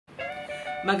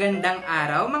Magandang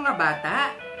araw mga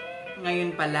bata!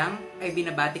 Ngayon pa lang ay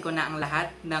binabati ko na ang lahat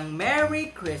ng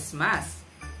Merry Christmas!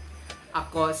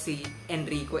 Ako si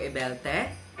Enrico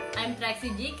Ebelte. I'm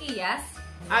Trexie Quias.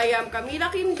 I am Camila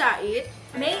Kim Dait.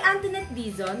 Mae Antonette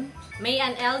Dizon. Mae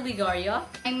Anne Gregorio.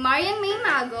 I'm Mariane Mae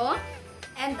Mago.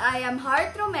 And I am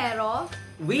Romero.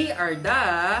 We are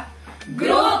the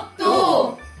Group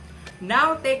 2!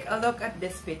 Now take a look at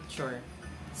this picture.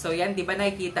 So yan, di ba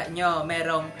nakikita nyo,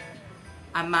 merong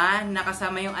ama na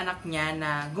kasama yung anak niya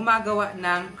na gumagawa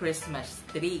ng Christmas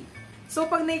tree. So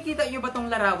pag nakikita nyo ba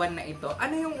tong larawan na ito,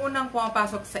 ano yung unang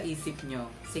pumapasok sa isip nyo?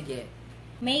 Sige.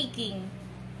 Making.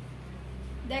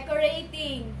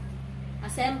 Decorating.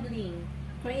 Assembling.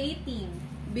 Creating.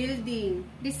 Building.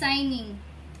 Designing.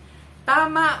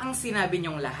 Tama ang sinabi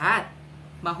nyong lahat.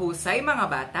 Mahusay mga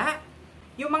bata.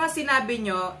 Yung mga sinabi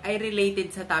nyo ay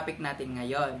related sa topic natin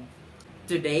ngayon.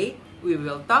 Today, we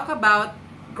will talk about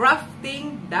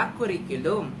crafting the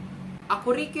curriculum. A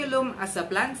curriculum as a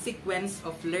planned sequence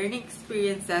of learning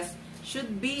experiences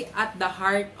should be at the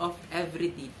heart of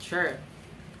every teacher.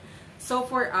 So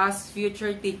for us,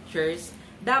 future teachers,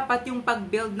 dapat yung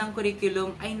pag-build ng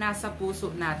curriculum ay nasa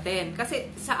puso natin.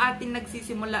 Kasi sa atin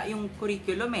nagsisimula yung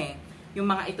curriculum yung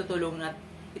mga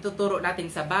ituturo natin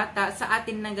sa bata, sa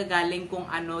atin nanggagaling kung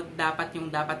ano dapat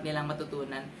nilang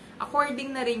matutunan.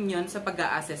 According na rin yun sa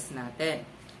pag-a-assess natin.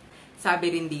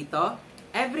 Sabi rin dito,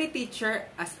 every teacher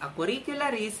as a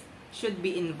curricularist should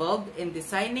be involved in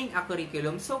designing a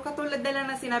curriculum. So, katulad na lang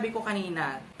na sinabi ko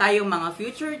kanina, tayong mga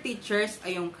future teachers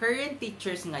ay yung current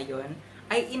teachers ngayon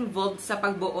ay involved sa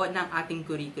pagbuo ng ating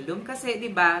curriculum. Kasi, di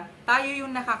ba, tayo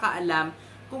yung nakakaalam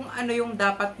kung ano yung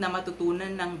dapat na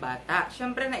matutunan ng bata.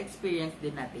 Siyempre, na-experience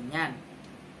din natin yan.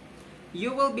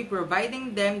 You will be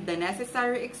providing them the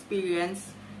necessary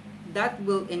experience that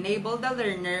will enable the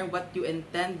learner what you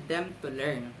intend them to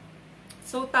learn.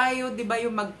 So tayo, 'di ba,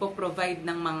 yung magpo-provide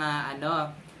ng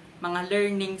mga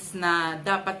learnings na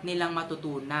dapat nilang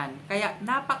matutunan. Kaya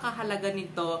napakahalaga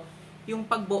nito yung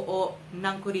pagbuo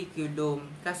ng curriculum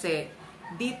kasi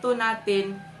dito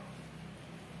natin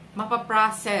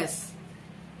mapaprocess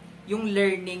yung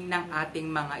learning ng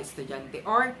ating mga estudyante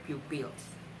or pupils.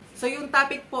 So yung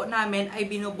topic po namin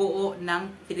ay binubuo ng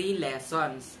 3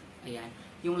 lessons. Ayan.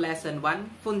 Yung Lesson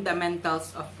 1,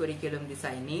 Fundamentals of Curriculum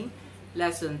Designing.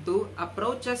 Lesson 2,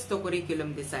 Approaches to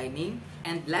Curriculum Designing.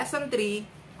 And Lesson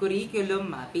 3, Curriculum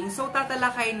Mapping. So,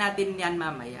 tatalakayin natin yan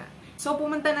mamaya. So,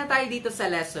 pumunta na tayo dito sa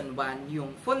Lesson 1,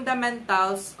 yung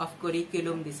Fundamentals of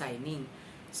Curriculum Designing.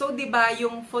 So, di ba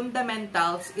yung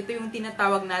fundamentals, ito yung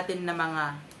tinatawag natin na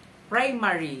mga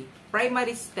primary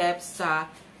steps sa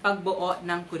pagbuo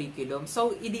ng curriculum.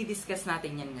 So, i-discuss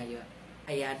natin yan ngayon.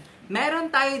 Ayan.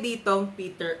 Meron tayo ditong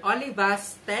Peter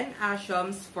Oliva's 10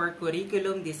 Axioms for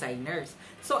Curriculum Designers.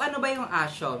 So, ano ba yung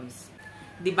axioms?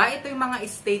 Diba ito yung mga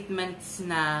statements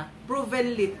na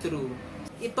provenly true.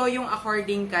 Ito yung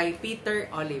according kay Peter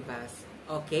Oliva's.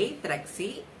 Okay,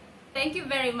 Trexie? Thank you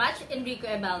very much, Enrico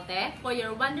Ebelte, for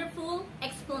your wonderful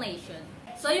explanation.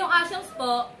 So, yung axioms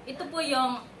po, ito po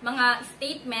yung mga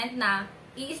statement na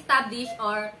i-establish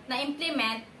or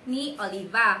na-implement ni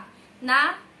Oliva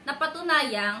na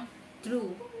napatunayang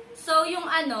true. So, yung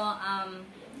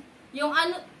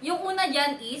una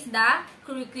dyan is the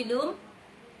curriculum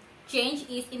change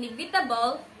is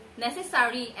inevitable,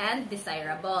 necessary, and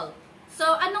desirable.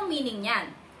 So, anong meaning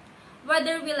yan?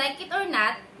 Whether we like it or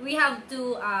not, we have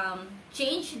to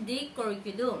change the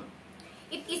curriculum.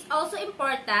 It is also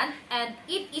important and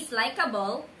it is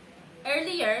likable.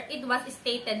 Earlier, it was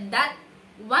stated that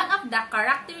one of the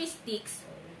characteristics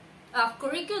of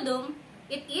curriculum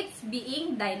it is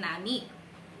being dynamic.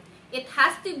 It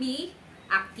has to be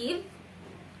active.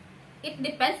 It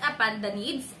depends upon the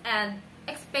needs and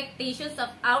expectations of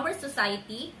our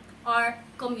society or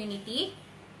community.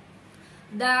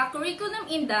 The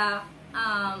curriculum in the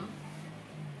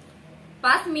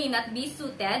past may not be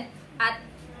suited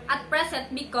at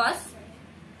present because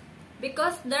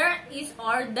there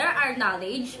are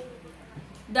knowledge,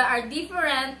 there are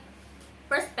different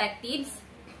perspectives,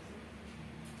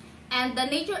 and the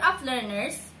nature of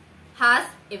learners has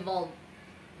evolved.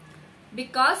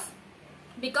 Because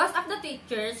of the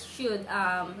teachers should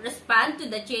respond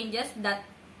to the changes that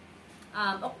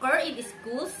occur in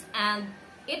schools and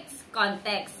its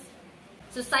context.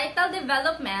 Societal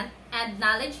development and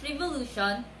knowledge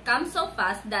revolution come so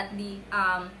fast that the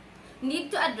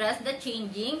need to address the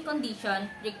changing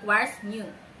condition requires new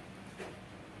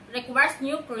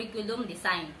curriculum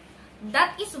design.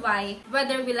 That is why,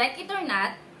 whether we like it or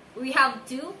not, we have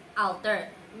to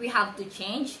alter, we have to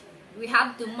change, we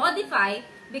have to modify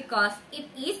because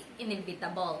it is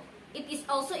inevitable. It is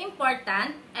also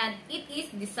important and it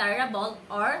is desirable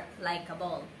or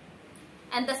likable.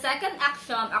 And the second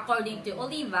axiom, according to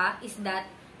Oliva, is that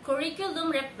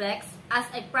curriculum reflects as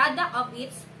a product of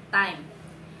its time.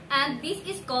 And this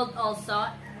is called also,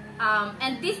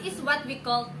 and this is what we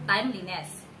call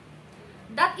timeliness.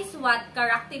 That is what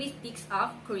characteristics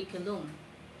of curriculum.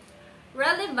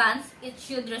 Relevance, it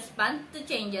should respond to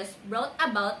changes brought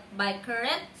about by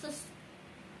current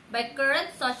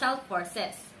social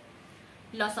forces,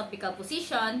 philosophical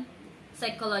position,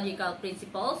 psychological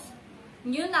principles,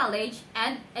 new knowledge,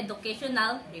 and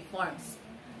educational reforms.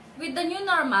 With the new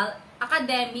normal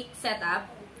academic setup,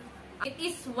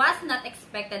 was not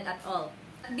expected at all.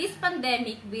 This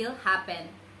pandemic will happen,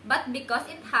 but because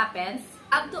it happens,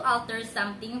 we have to alter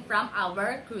something from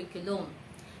our curriculum,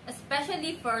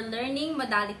 especially for learning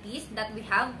modalities that we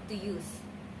have to use.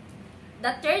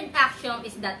 The third axiom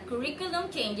is that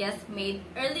curriculum changes made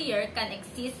earlier can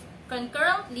exist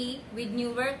concurrently with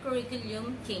newer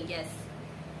curriculum changes.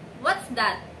 What's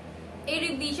that? A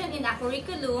revision in a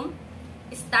curriculum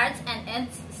starts and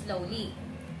ends slowly.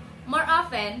 More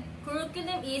often,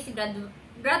 curriculum is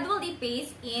gradually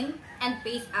phased in and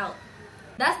phased out.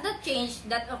 Thus, the change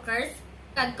that occurs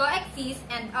can coexist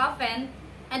and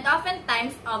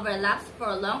oftentimes overlaps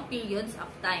for long periods of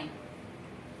time.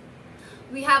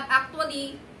 We have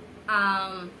actually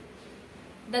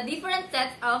the different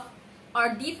sets of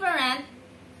or different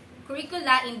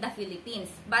curricula in the Philippines,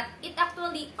 but it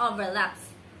actually overlaps.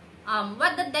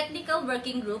 What the technical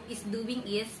working group is doing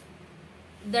is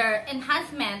their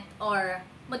enhancement or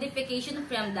modification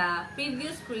from the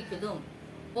previous curriculum.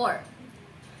 4.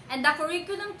 And the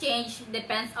curriculum change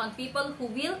depends on people who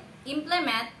will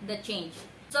implement the change.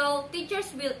 So,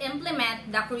 teachers will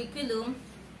implement the curriculum,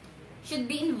 should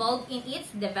be involved in its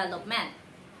development.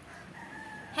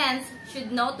 Hence,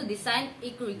 should know to design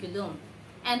a curriculum.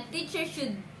 And teachers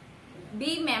should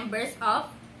be members of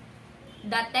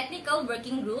the technical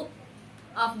working group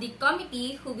of the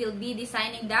committee who will be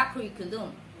designing the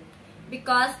curriculum.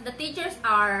 Because the teachers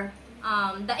are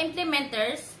the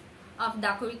implementers of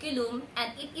the curriculum,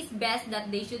 and it is best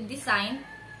that they should design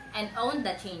and own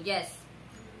the changes.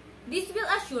 This will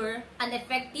assure an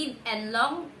effective and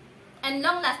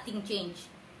long-lasting change.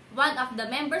 One of the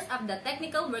members of the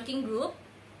technical working group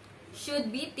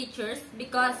should be teachers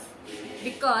because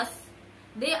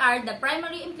they are the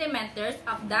primary implementers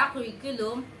of the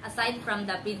curriculum, aside from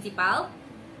the principal,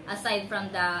 aside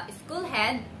from the school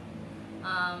head,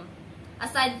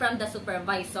 aside from the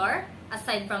supervisor,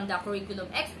 aside from the curriculum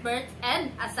experts,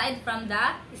 and aside from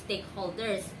the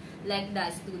stakeholders like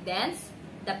the students,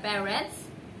 the parents,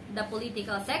 the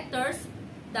political sectors,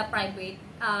 the private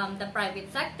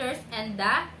sectors, and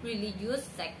the religious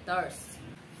sectors.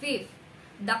 5th,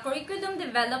 the curriculum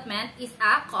development is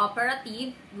a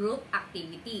cooperative group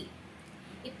activity.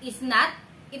 It's not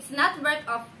work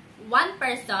of one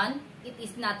person. It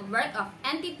is not work of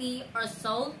entity or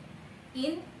soul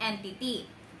in entity.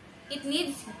 It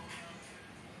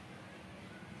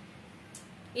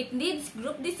needs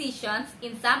group decisions.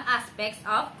 In some aspects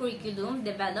of curriculum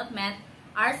development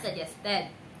are suggested.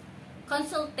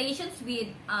 Consultations with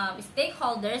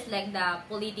stakeholders like the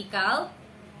political,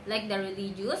 like the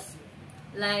religious,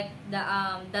 like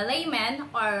the laymen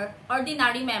or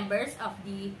ordinary members of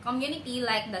the community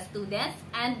like the students,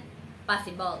 and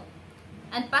possible.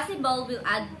 And possible will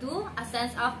add to a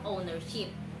sense of ownership.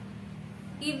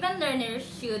 Even learners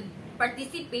should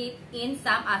participate in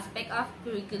some aspect of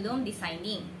curriculum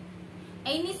designing.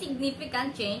 Any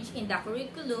significant change in the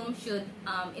curriculum should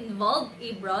involve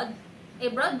a broad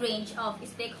range of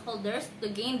stakeholders to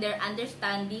gain their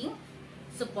understanding,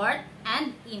 support,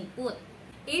 and input.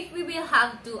 If we will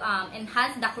have to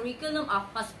enhance the curriculum of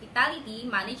hospitality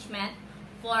management,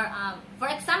 for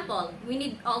example, we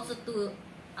need also to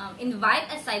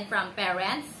invite, aside from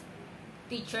parents,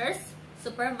 teachers,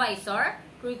 supervisor,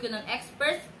 curriculum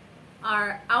experts,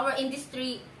 are our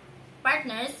industry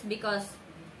partners, because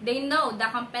they know the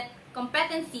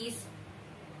competencies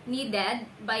needed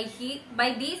by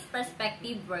these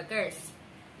prospective workers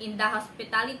in the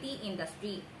hospitality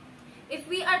industry. If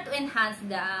we are to enhance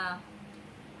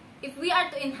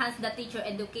the teacher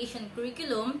education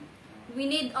curriculum, we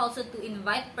need also to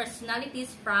invite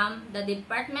personalities from the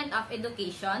Department of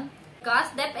Education,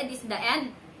 because DepEd is the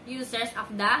end users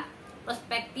of the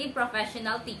prospective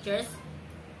professional teachers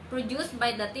produced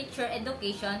by the teacher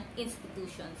education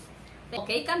institutions.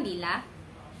 Okay, Camila?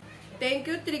 Thank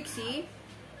you, Trixie.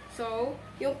 So,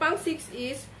 yung pang-6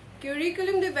 is,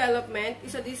 curriculum development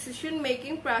is a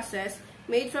decision-making process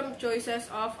made from choices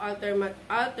of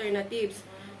alternatives.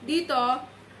 Dito,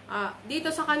 Dito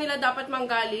sa kanila dapat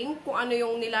manggaling kung ano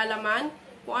yung nilalaman,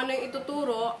 kung ano yung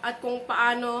ituturo, at kung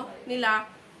paano nila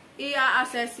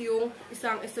i-assess yung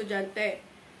isang estudyante.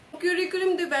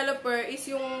 Curriculum developer is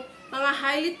yung mga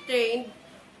highly trained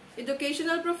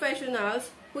educational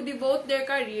professionals who devote their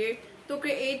career to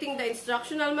creating the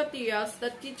instructional materials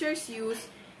that teachers use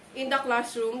in the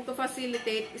classroom to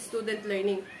facilitate student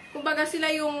learning. Kumbaga sila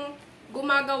yung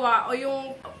gumagawa o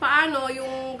yung paano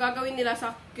yung gagawin nila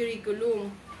sa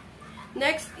curriculum.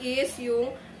 Next is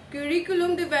yung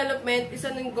curriculum development is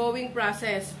an ongoing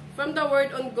process. From the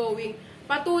word ongoing,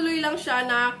 patuloy lang siya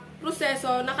na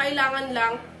proseso na kailangan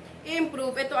lang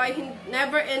i-improve. Ito ay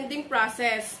never-ending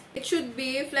process. It should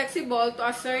be flexible to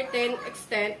a certain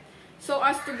extent so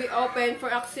as to be open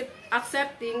for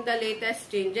accepting the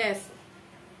latest changes.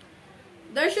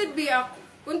 There should be a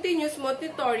continuous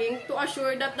monitoring to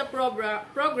assure that the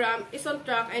program is on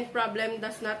track and problem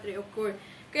does not reoccur.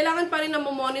 Kailangan pa rin na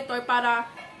monitor para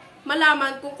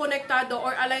malaman kung konektado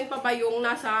or align pa ba yung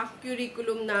nasa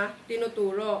curriculum na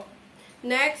tinuturo.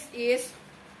 Next is,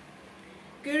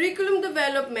 curriculum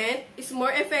development is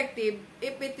more effective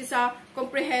if it is a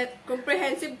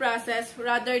comprehensive process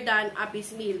rather than a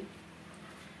piecemeal.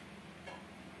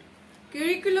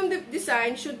 Curriculum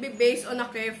design should be based on a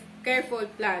careful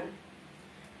plan.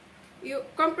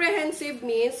 Comprehensive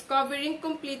means covering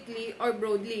completely or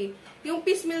broadly. Yung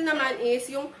piecemeal naman is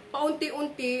yung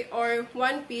paunti-unti or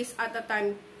one piece at a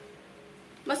time.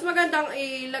 Mas magandang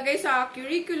ilagay sa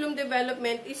curriculum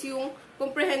development is yung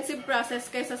comprehensive process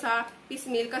kaysa sa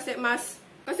piecemeal kasi mas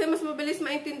mabilis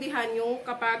maintindihan yung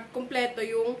kapag kumpleto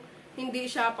yung hindi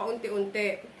siya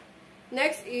paunti-unti.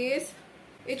 Next is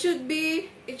it should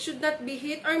not be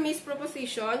hit or miss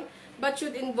proposition, but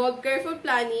should involve careful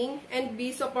planning and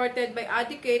be supported by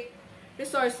adequate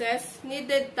resources,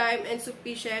 needed time, and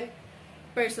sufficient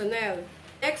personnel.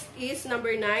 Next is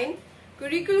number 9.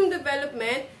 Curriculum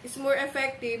development is more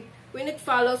effective when it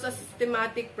follows a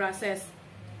systematic process.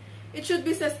 It should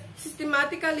be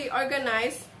systematically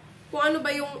organized kung ano ba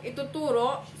yung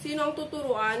ituturo, sino ang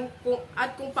tuturuan,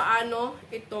 at kung paano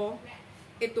ito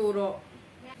ituro.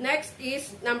 Next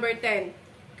is number 10.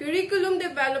 Curriculum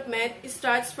development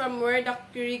starts from where the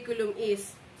curriculum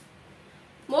is.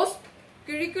 Most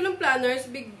curriculum planners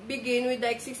begin with the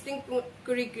existing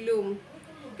curriculum.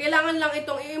 Kailangan lang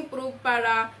itong i-improve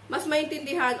para mas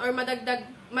maintindihan or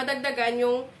madagdagan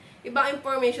yung ibang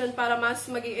information para mas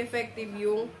maging effective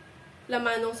yung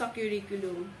laman ng sa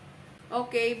curriculum.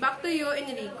 Okay, back to you,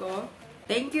 Enrico.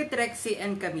 Thank you, Trexie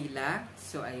and Camila.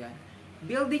 So, ayun.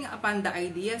 Building upon the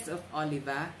ideas of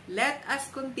Oliva, let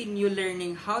us continue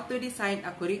learning how to design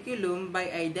a curriculum by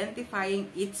identifying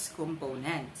its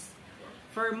components.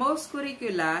 For most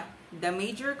curricula, the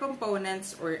major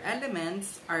components or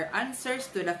elements are answers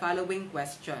to the following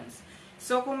questions.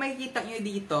 So, kung makikita nyo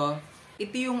dito,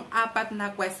 ito yung 4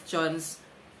 na questions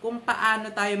kung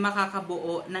paano tayo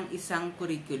makakabuo ng isang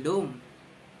curriculum.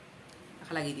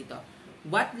 Nakalagay dito.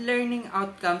 What learning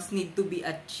outcomes need to be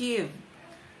achieved?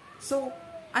 So,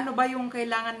 ano ba yung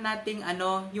kailangan nating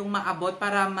yung maabot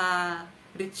para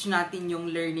ma-reach natin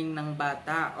yung learning ng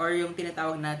bata or yung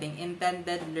tinatawag nating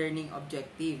intended learning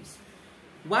objectives?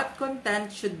 What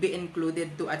content should be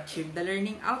included to achieve the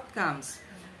learning outcomes?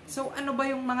 So, ano ba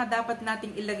yung mga dapat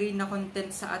nating ilagay na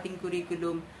content sa ating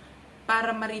curriculum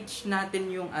para ma-reach natin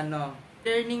yung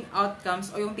learning outcomes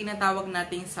o yung tinatawag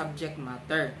nating subject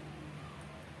matter?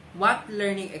 What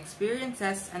learning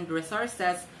experiences and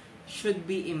resources should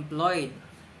be employed?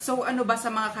 So, ano ba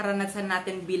sa mga karanasan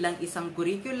natin bilang isang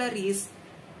curricularist,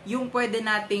 yung pwede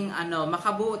nating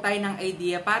makabuo tayo ng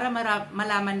idea para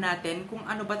malaman natin kung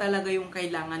ano ba talaga yung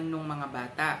kailangan ng mga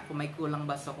bata. Kung may kulang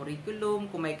ba sa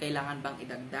curriculum, kung may kailangan bang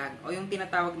idagdag, o yung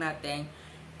tinatawag nating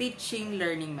teaching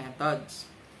learning methods.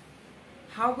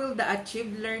 How will the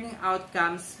achieved learning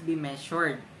outcomes be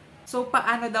measured? So,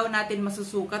 paano daw natin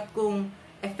masusukat kung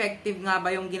effective nga ba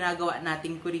yung ginagawa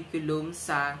nating curriculum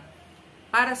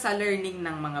para sa learning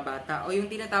ng mga bata o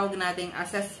yung tinatawag nating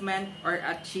assessment or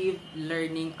achieved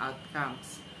learning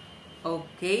outcomes.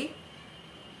 Okay?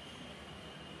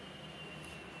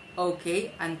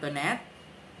 Okay, Antonette?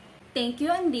 Thank you,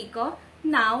 Enrico.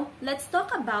 Now, let's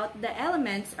talk about the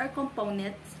elements or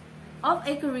components of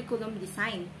a curriculum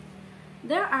design.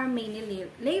 There are many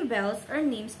labels or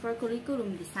names for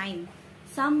curriculum design.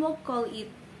 Some will call it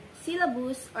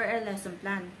syllabus or a lesson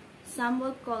plan. Some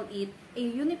will call it a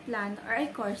unit plan or a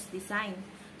course design.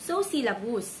 So,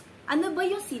 syllabus. Ano ba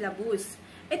yung syllabus?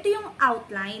 Ito yung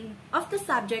outline of the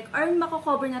subject or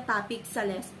mako-cover na topic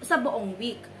sa buong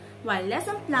week. While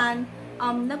lesson plan,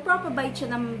 nagpro-provide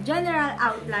siya ng general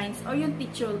outlines or yung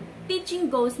teaching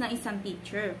goals ng isang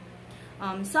teacher.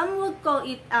 Some would call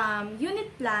it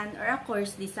unit plan or a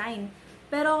course design.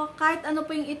 Pero kahit ano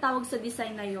po yung itawag sa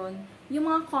design na yon, yung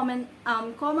mga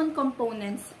common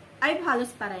components ay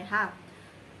halos pareha.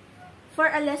 For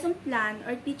a lesson plan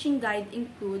or teaching guide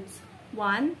includes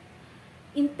 1.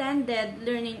 Intended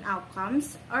learning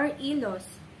outcomes or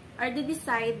ILOs are the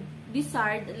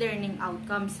desired learning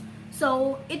outcomes.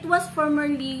 So, it was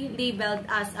formerly labeled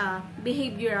as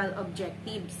behavioral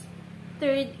objectives.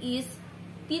 Third is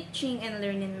teaching and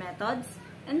learning methods.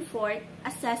 And fourth,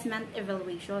 assessment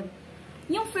evaluation.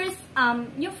 Yung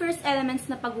first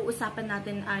elements na pag-uusapan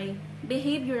natin ay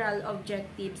behavioral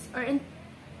objectives or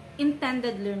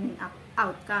intended learning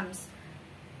outcomes.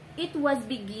 It was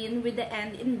begin with the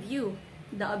end in view.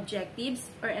 The objectives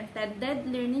or intended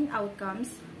learning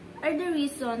outcomes are the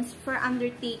reasons for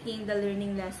undertaking the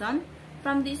learning lesson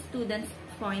from the student's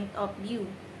point of view.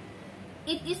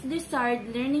 It is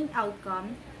desired learning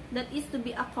outcome that is to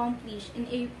be accomplished in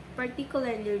a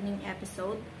particular learning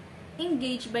episode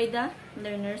engaged by the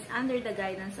learners under the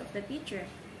guidance of the teacher.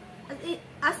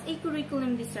 As a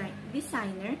curriculum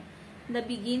designer, the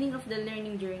beginning of the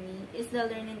learning journey is the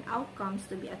learning outcomes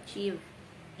to be achieved.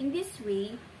 In this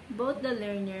way, both the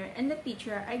learner and the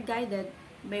teacher are guided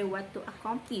by what to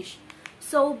accomplish.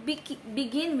 So,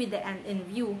 begin with the end in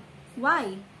view.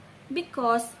 Why?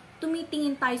 Because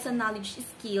tumitingin tayo sa knowledge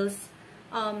skills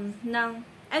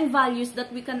and values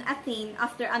that we can attain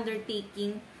after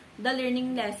undertaking the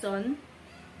learning lesson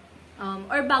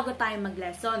or bago tayo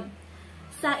mag-lesson.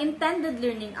 Sa intended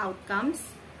learning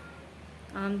outcomes,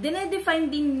 dinedefine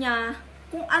din niya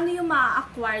kung ano yung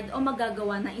ma-acquired o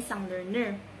magagawa ng isang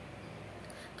learner.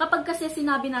 Kapag kasi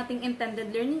sinabi nating intended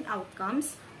learning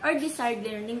outcomes or desired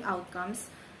learning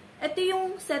outcomes, ito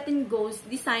yung setting goals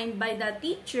designed by the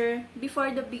teacher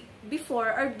before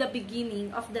or the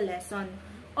beginning of the lesson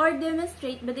or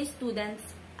demonstrate by the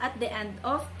students at the end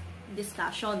of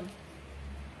discussion.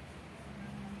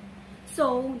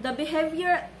 So, the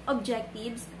behavior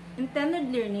objectives, intended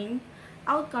learning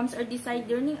outcomes or desired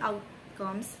learning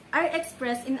outcomes are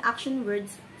expressed in action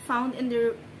words found in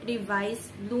the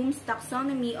revised Bloom's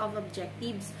Taxonomy of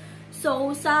Objectives. So,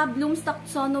 sa Bloom's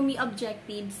Taxonomy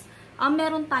Objectives,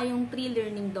 meron tayong 3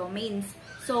 learning domains.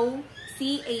 So,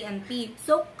 C, A, and P.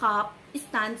 So, COP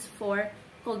stands for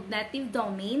Cognitive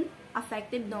Domain,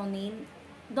 Affective Domain,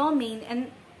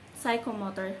 and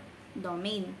Psychomotor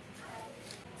Domain.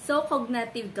 So,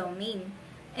 Cognitive Domain.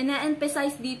 And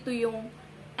na-emphasize dito yung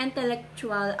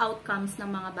intellectual outcomes ng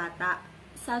mga bata,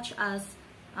 such as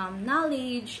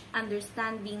knowledge,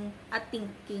 understanding, at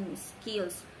thinking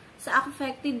skills. Sa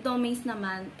affective domains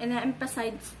naman,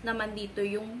 ina-emphasize naman dito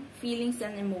yung feelings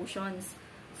and emotions,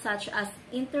 such as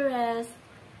interest,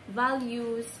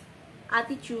 values,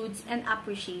 attitudes, and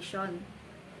appreciation.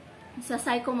 Sa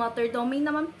psychomotor domain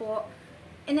naman po,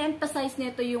 ina-emphasize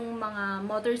nito yung mga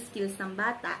motor skills ng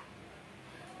bata.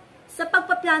 Sa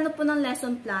pagpaplano po ng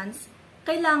lesson plans,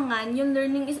 kailangan yung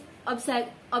learning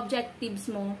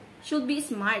objectives mo should be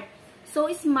SMART. So,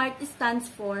 SMART stands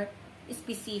for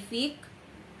specific,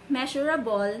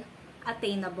 measurable,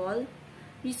 attainable,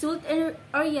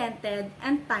 result-oriented,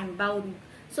 and time-bound.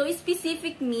 So,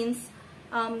 specific means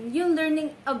yung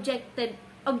learning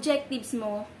objectives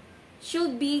mo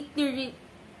should be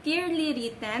clearly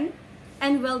written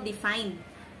and well-defined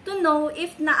to know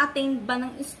if na-attain ba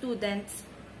ng students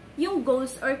yung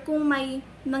goals or kung may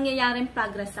nangyayaring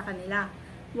progress sa kanila.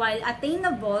 While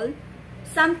attainable,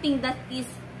 something that is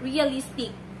realistic.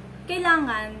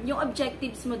 Kailangan yung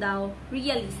objectives mo daw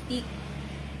realistic.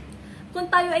 Kung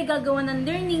tayo ay gagawa ng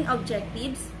learning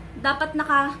objectives, dapat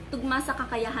nakatugma sa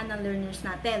kakayahan ng learners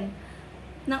natin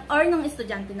or ng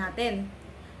estudyante natin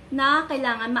na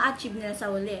kailangan ma-achieve nila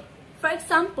sa huli. For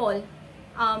example,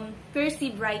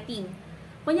 cursive writing.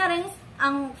 Kunyari,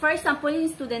 for example,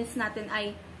 yung students natin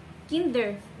ay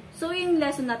kinder. So, yung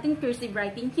lesson natin, cursive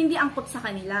writing, hindi angkop sa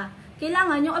kanila.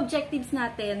 Kailangan yung objectives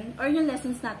natin or yung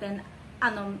lessons natin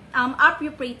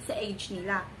appropriate sa age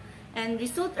nila. And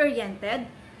result-oriented,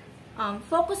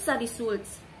 focus sa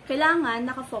results. Kailangan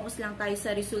nakafocus lang tayo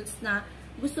sa results na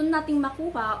gusto nating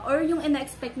makuha or yung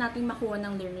ina-expect nating makuha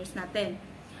ng learners natin.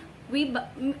 We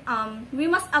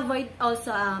must avoid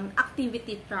also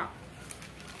activity trap.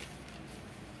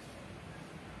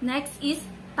 Next is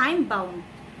time-bound.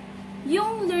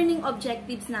 Yung learning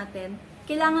objectives natin,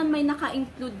 kailangan may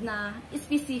naka-include na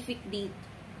specific date.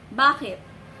 Bakit?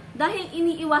 Dahil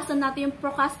iniiwasan natin yung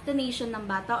procrastination ng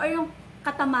bata or yung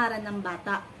katamaran ng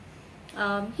bata.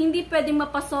 Hindi pwedeng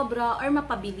mapasobra or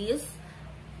mapabilis.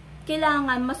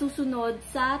 Kailangan masusunod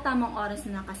sa tamang oras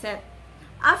na nakaset.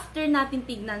 After natin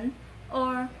tignan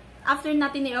or after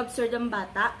natin i-observe ang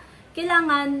bata,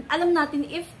 kailangan alam natin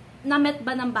if na-met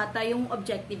ba ng bata yung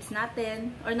objectives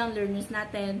natin or ng learners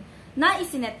natin na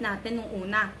isinet natin nung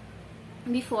una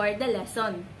before the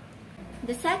lesson.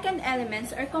 The second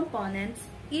elements or components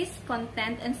is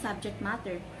content and subject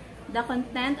matter. The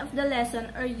content of the lesson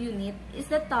or unit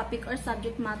is the topic or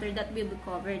subject matter that will be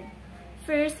covered.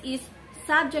 First is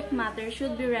subject matter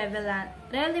should be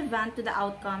relevant to the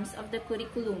outcomes of the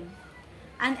curriculum.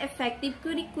 An effective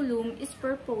curriculum is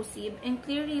purposive and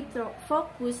clearly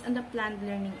focused on the planned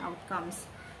learning outcomes.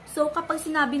 So, kapag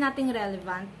sinabi nating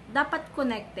relevant, dapat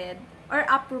connected or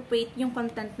appropriate yung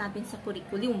content natin sa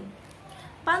curriculum.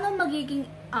 Paano magiging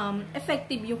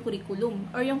effective yung curriculum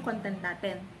or yung content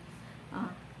natin?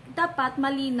 Dapat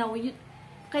malinaw,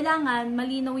 kailangan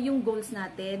malinaw yung goals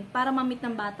natin para ma-meet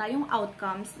ng bata yung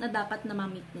outcomes na dapat na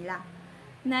ma-meet nila.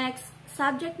 Next,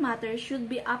 subject matter should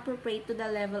be appropriate to the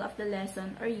level of the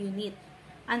lesson or unit.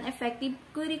 An effective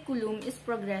curriculum is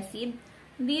progressive,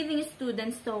 leading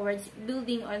students towards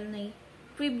building on the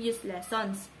previous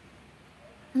lessons.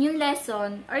 Yung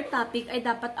lesson or topic ay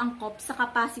dapat angkop sa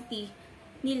capacity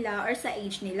nila or sa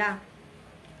age nila.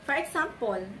 For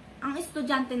example, ang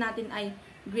estudyante natin ay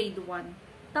grade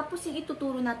 1. Tapos yung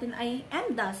ituturo natin ay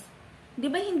MDAS.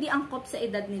 Di ba hindi angkop sa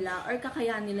edad nila or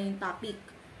kakayahan nila yung topic?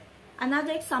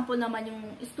 Another example naman yung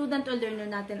student or learner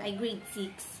natin ay grade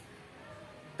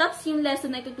 6. Tapos yung lesson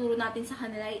na ituturo natin sa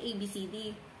kanila ay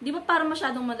ABCD. Di ba parang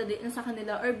masyadong madali na sa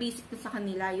kanila or basic na sa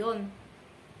kanila yon?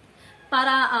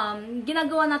 Para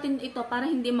ginagawa natin ito para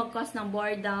hindi mag-cause ng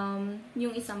boredom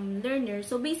yung isang learner.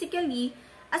 So basically,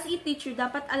 as a teacher,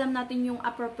 dapat alam natin yung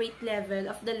appropriate level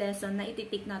of the lesson na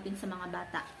ititik natin sa mga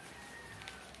bata.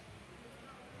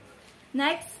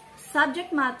 Next,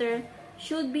 subject matter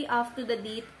should be up to the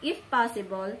date, if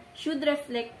possible, should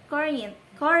reflect current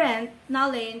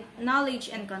knowledge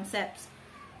and concepts.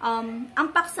 Ang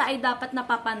paksa ay dapat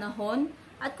napapanahon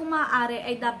at kung maaari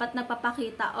ay dapat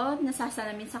napapakita o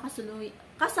nasasalamin sa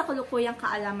kasakulukuyang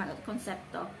kaalaman at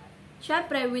konsepto.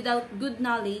 Syempre, without good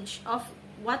knowledge of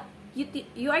what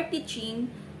you are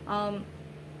teaching,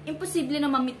 imposible na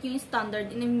ma-meet yung standard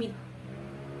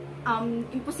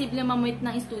imposible na ma-meet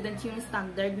ng students yung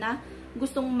standard na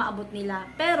gustong maabot nila,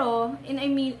 pero in a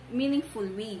meaningful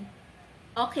way.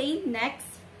 Okay,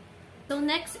 next. So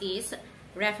next is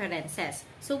references.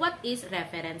 So what is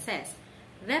references?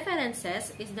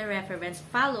 References is the reference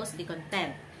follows the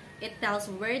content. It tells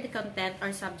where the content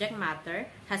or subject matter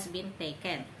has been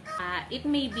taken. It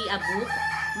may be a book,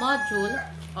 module,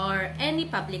 or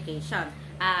any publication.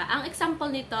 Ang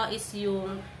example nito is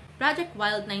yung Project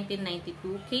Wild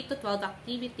 1992 K-12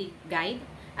 Activity Guide,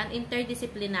 an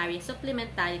interdisciplinary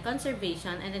supplementary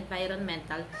conservation and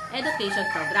environmental education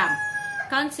program.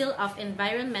 Council of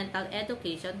Environmental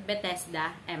Education,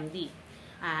 Bethesda, MD.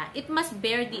 It must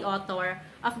bear the author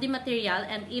of the material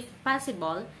and, if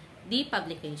possible, the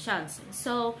publications.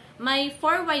 So, may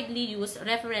 4 widely used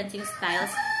referencing styles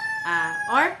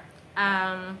or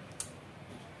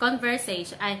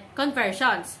conversions.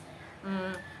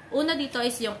 Una dito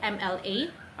is yung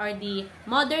MLA or the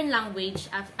Modern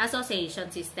Language Association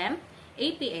System,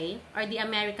 APA or the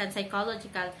American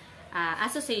Psychological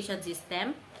Association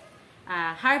System,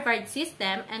 Harvard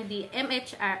System, and the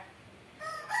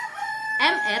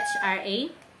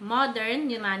MHRA, Modern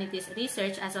Humanities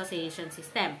Research Association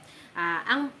System.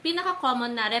 Ang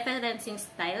pinaka-common na referencing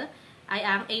style ay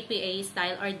ang APA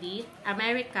style or the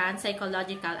American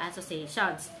Psychological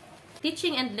Associations.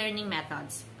 Teaching and learning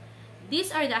methods.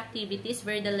 These are the activities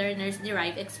where the learners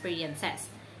derive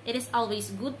experiences. It is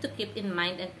always good to keep in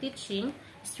mind and teaching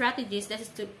strategies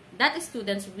that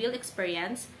students will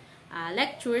experience,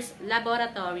 lectures,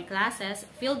 laboratory classes,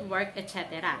 field work,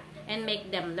 etc., and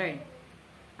make them learn.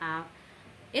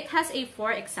 It has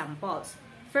 4 examples.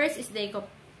 First is the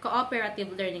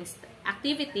cooperative learning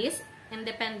activities,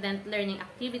 independent learning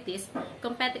activities,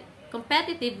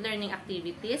 competitive learning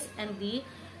activities, and the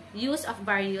use of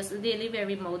various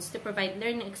delivery modes to provide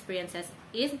learning experiences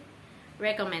is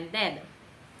recommended.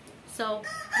 So,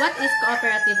 what is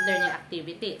cooperative learning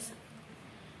activities?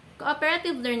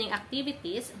 Cooperative learning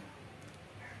activities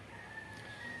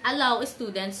allow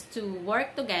students to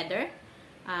work together,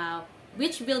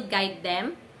 which will guide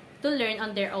them to learn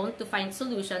on their own to find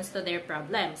solutions to their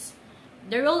problems.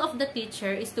 The role of the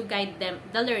teacher is to guide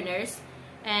the learners,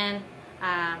 and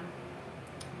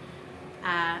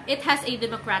it has a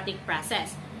democratic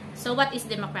process. So, what is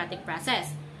democratic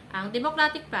process? Ang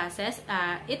democratic process,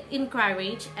 it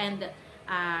encourages and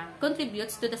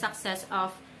contributes to the success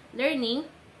of learning,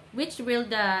 which will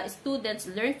the students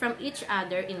learn from each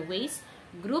other in ways,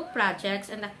 group projects,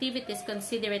 and activities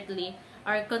considerably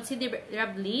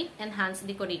enhance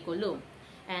the curriculum.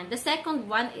 And the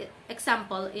second one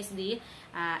example is the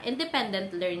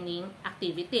independent learning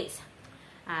activities.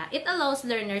 It allows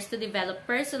learners to develop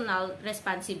personal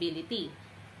responsibility,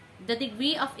 the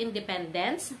degree of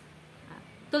independence,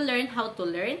 to learn how to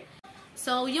learn.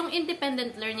 So, yung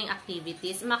independent learning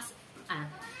activities,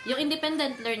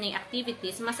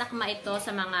 mas akma ito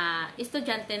sa mga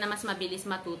estudyante na mas mabilis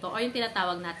matuto o yung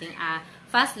tinatawag nating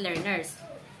fast learners.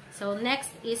 So,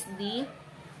 next is the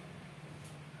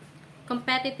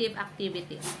competitive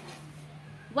activities.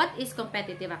 What is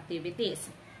competitive activities?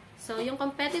 So, yung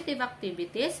competitive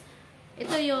activities,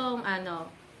 ito yung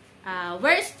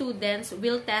where students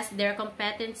will test their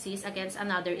competencies against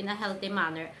another in a healthy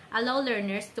manner, allow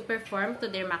learners to perform to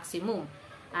their maximum.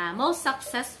 Most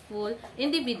successful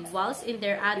individuals in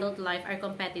their adult life are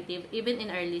competitive even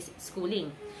in early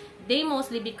schooling. They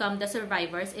mostly become the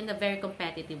survivors in a very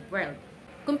competitive world.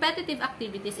 Competitive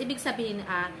activities, ibig sabihin,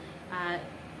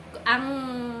 ang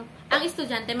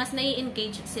estudyante, mas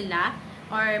nai-engage sila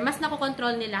or mas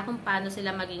nakokontrol nila kung paano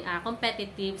sila maging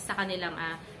competitive sa kanilang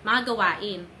mga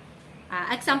gawain.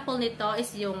 Example nito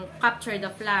is yung capture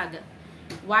the flag,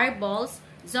 wire balls,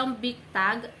 zombie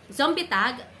tag,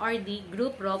 or the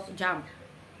group rope jump.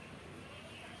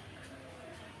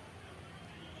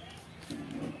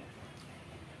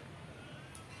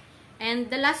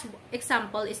 And the last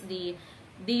example is the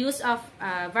use of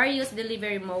various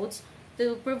delivery modes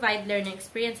to provide learning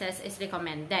experiences is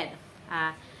recommended.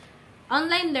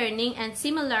 Online learning and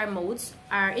similar modes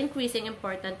are increasing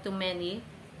important to many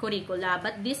curricula,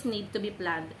 but these need to be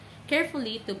planned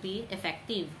carefully to be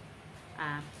effective.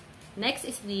 Next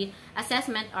is the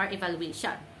assessment or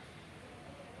evaluation.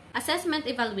 Assessment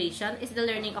evaluation is the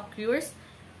learning occurs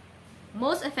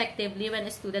most effectively when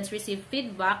students receive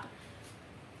feedback.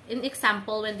 In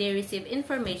example, when they receive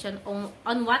information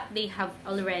on what they have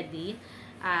already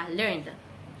learned.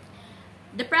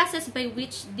 The process by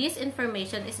which this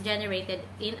information is generated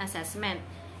in assessment,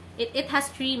 it has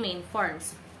three main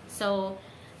forms. So,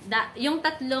 yung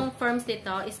tatlong forms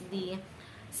dito is the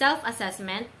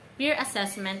self-assessment, peer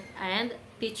assessment, and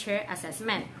teacher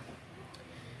assessment.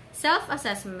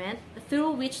 Self-assessment,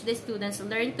 through which the students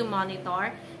learn to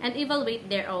monitor and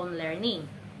evaluate their own learning.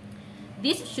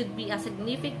 This should be a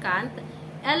significant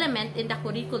element in the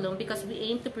curriculum because we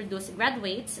aim to produce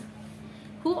graduates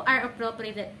who are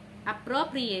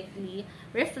appropriately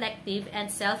reflective and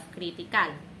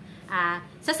self-critical.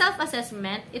 Sa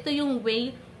self-assessment, ito yung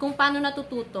way kung paano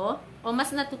natututo o mas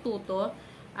natututo,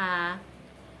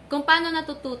 kung paano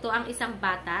natututo ang isang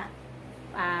bata.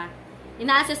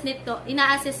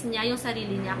 Ina-assess niya yung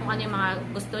sarili niya, kung ano yung mga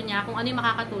gusto niya, kung ano yung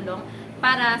makakatulong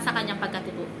para sa kanyang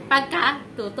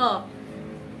pagkatuto.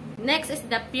 Next is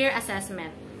the peer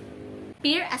assessment.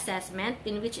 Peer assessment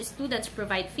in which students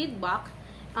provide feedback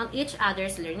on each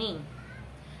other's learning.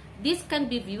 This can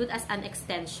be viewed as an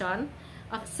extension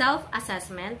of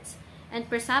self-assessment and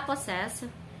presupposes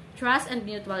trust and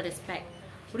mutual respect.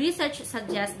 Research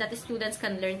suggests that students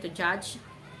can learn to judge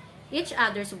each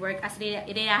other's work as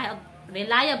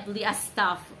reliably as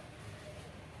staff.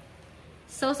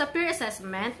 So, sa peer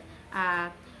assessment,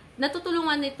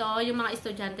 natutulungan nito yung mga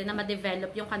estudyante na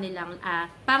ma-develop yung kanilang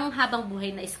panghabang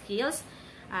buhay na skills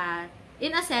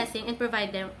in assessing and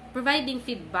providing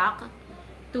feedback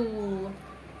to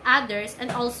others,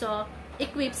 and also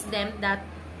equips them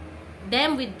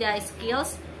with the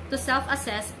skills to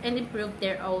self-assess and improve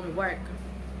their own work.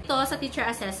 Ito sa teacher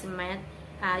assessment,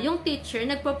 yung teacher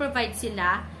nagpo-provide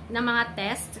sila ng mga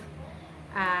test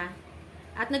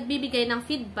at nagbibigay ng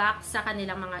feedback sa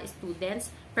kanilang mga students'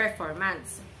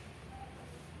 performance.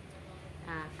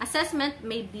 Assessment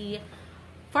may be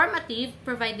formative,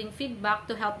 providing feedback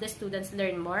to help the students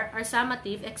learn more, or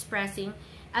summative, expressing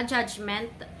a judgment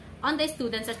on the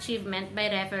student's achievement by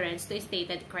reference to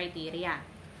stated criteria.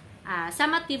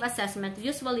 Summative assessment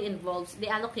usually involves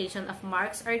the allocation of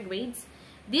marks or grades.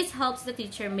 This helps the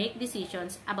teacher make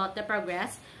decisions about the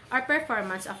progress or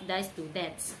performance of the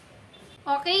students.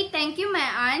 Okay, thank you, Mae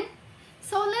Anne.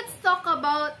 So let's talk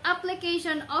about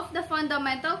application of the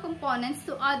fundamental components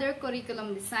to other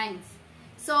curriculum designs.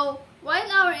 So, while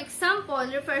our example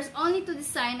refers only to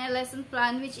design a lesson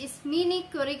plan which is mini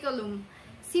curriculum,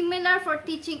 similar for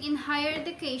teaching in higher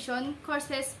education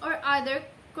courses or other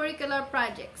curricular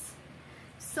projects.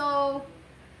 So,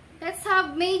 let's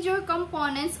have major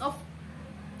components of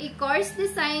a course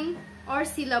design or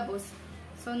syllabus.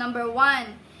 So, number 1,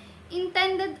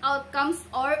 intended outcomes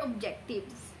or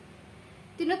objectives.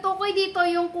 Tinutukoy dito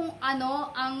yung kung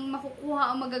ano ang makukuha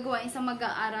o magagawa sa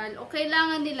mag-aaral o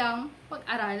kailangan nilang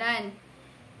pag-aralan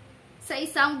sa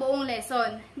isang buong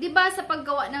lesson. 'Di ba sa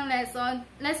paggawa ng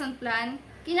lesson plan,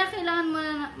 kinakailangan mo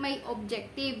na may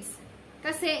objectives.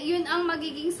 Kasi yun ang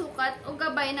magiging sukat o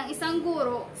gabay ng isang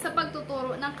guro sa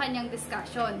pagtuturo ng kanyang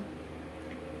discussion.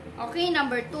 Okay,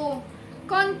 number 2.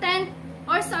 Content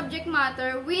or subject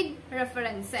matter with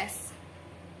references.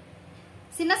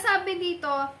 Sinasabi dito,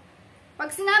 pag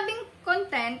sinabing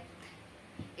content,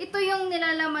 ito yung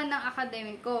nilalaman ng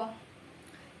akademiko.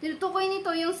 Tinutukoy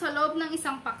nito yung sa loob ng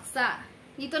isang paksa.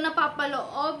 Dito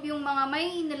napapaloob yung mga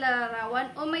may nilalarawan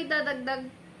o may dadagdag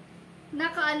na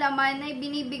kaalaman na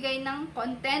binibigay ng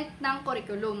content ng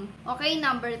curriculum. Okay,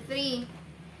 number 3.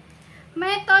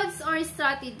 Methods or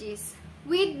strategies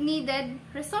with needed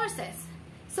resources.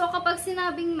 So, kapag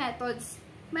sinabing methods,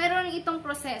 mayroon itong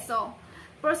proseso.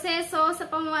 Proseso sa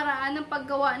pamamaraan ng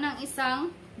paggawa ng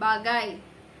isang bagay.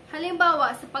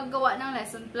 Halimbawa, sa paggawa ng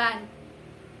lesson plan.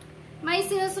 May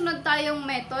sinusunod tayong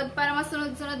method para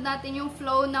masunod-sunod natin yung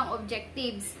flow ng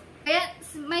objectives. Kaya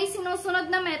may sinusunod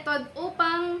na method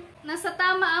upang nasa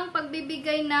tama ang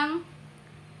pagbibigay ng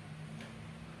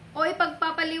o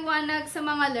ipagpapaliwanag sa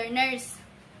mga learners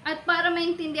at para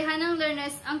maintindihan ng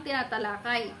learners ang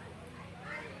tinatalakay.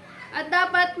 At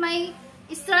dapat may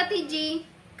strategy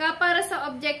ka para sa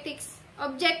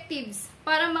objectives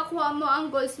para makuha mo ang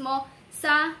goals mo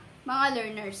sa mga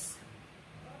learners.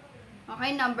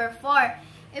 Okay, number 4.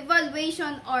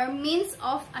 Evaluation or means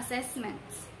of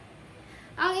assessments.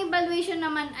 Ang evaluation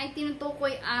naman ay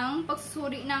tinutukoy ang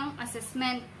pagsusuri ng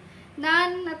assessment na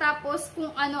natapos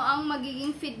kung ano ang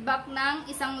magiging feedback ng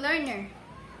isang learner.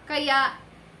 Kaya,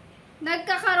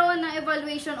 nagkakaroon ng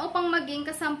evaluation upang maging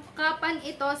kasangkapan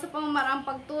ito sa pamamaraang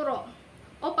pagturo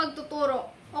o pagtuturo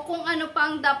o kung ano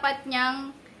pa ang dapat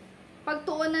niyang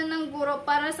pagtuunan ng guro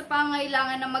para sa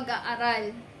pangailangan ng mag-aaral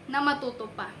na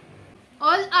matuto pa.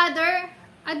 All other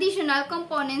additional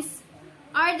components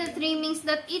are the trimmings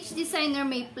that each designer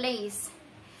may place.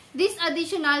 This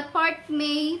additional part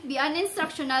may be an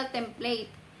instructional template,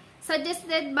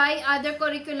 suggested by other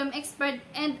curriculum experts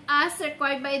and as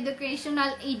required by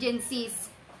educational agencies,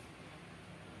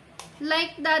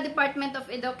 like the Department of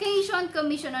Education,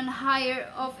 Commission on Higher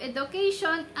of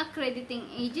Education, accrediting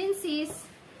agencies,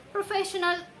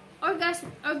 professional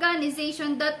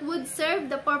organization that would serve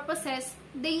the purposes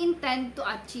they intend to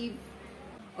achieve.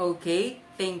 Okay,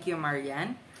 thank you,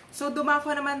 Mariane. So,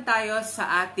 dumako naman tayo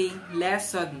sa ating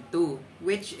lesson 2,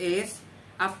 which is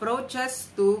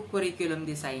approaches to curriculum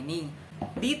designing.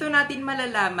 Dito natin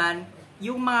malalaman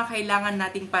yung mga kailangan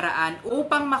nating paraan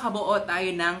upang makabuo tayo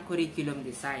ng curriculum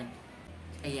design.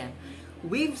 Ayan.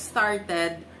 We've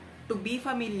started to be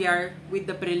familiar with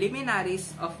the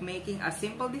preliminaries of making a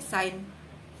simple design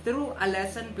through a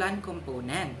lesson plan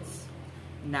components.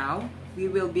 Now, we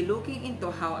will be looking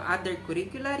into how other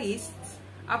curricularists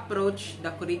approach the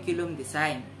curriculum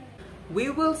design. We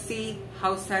will see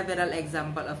how several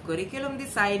examples of curriculum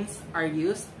designs are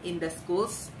used in the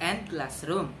schools and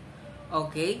classroom.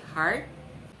 Okay, Heart?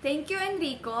 Thank you,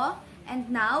 Enrico. And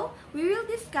now, we will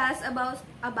discuss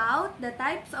about the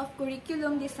types of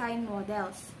curriculum design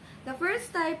models. The first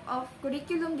type of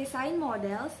curriculum design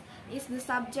models is the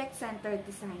subject-centered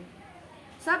design.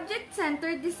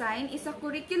 Subject-centered design is a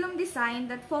curriculum design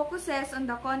that focuses on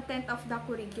the content of the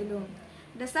curriculum.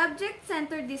 The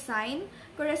subject-centered design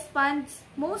corresponds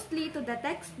mostly to the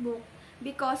textbook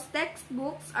because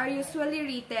textbooks are usually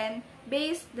written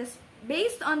based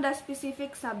on the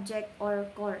specific subject or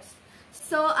course.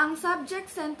 So, ang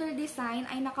subject-centered design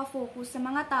ay nakafocus sa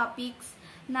mga topics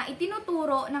na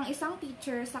itinuturo ng isang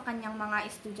teacher sa kanyang mga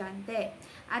estudyante.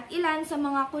 At ilan sa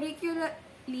mga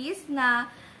curricularists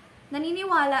na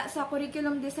naniniwala sa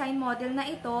curriculum design model na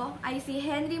ito ay si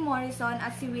Henry Morrison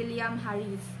at si William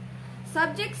Harris.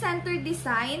 Subject-centered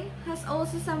design has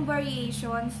also some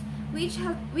variations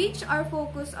which are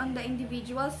focused on the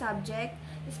individual subject,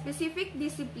 specific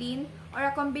discipline, or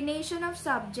a combination of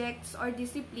subjects or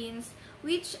disciplines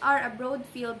which are a broad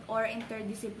field or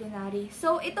interdisciplinary.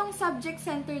 So, itong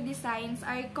subject-centered designs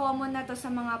ay common na to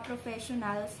sa mga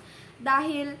professionals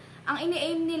dahil ang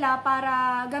ini-aim nila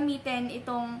para gamitin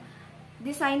itong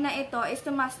design na ito is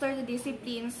to master the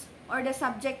disciplines or the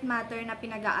subject matter na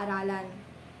pinag-aaralan.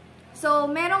 So,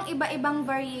 merong iba-ibang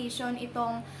variation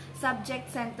itong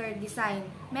subject-centered design.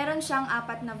 Meron siyang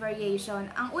 4 na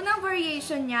variation. Ang unang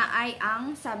variation niya ay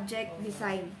ang subject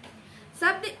design.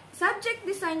 Subject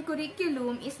design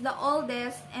curriculum is the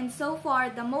oldest and so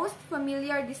far the most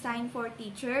familiar design for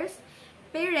teachers,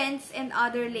 parents, and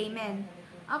other laymen.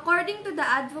 According to the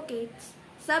advocates,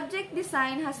 subject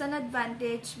design has an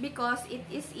advantage because it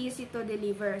is easy to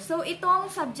deliver. So, itong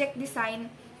subject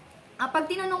design, pag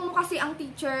tinanong mo kasi ang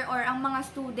teacher or ang mga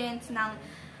students ng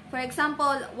For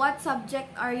example, what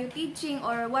subject are you teaching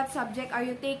or what subject are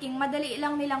you taking? Madali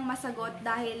lang nilang masagot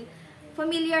dahil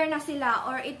familiar na sila,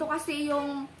 or ito kasi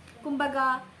yung,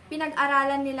 kumbaga,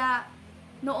 pinag-aralan nila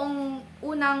noong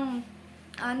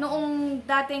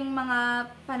dating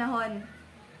mga panahon.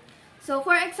 So,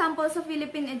 for example, sa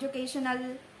Philippine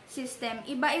educational system,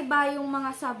 iba-iba yung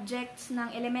mga subjects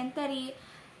ng elementary,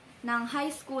 ng high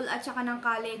school, at saka ng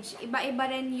college. Iba-iba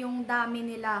rin yung dami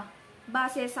nila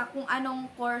base sa kung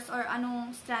anong course or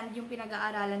anong strand yung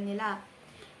pinag-aaralan nila.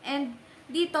 And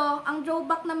dito, ang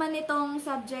drawback naman nitong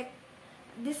subject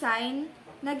design,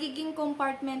 nagiging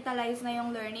compartmentalized na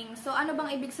yung learning. So, ano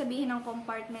bang ibig sabihin ng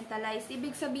compartmentalized?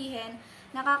 Ibig sabihin,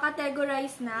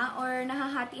 nakakategorize na or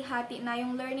nahahati-hati na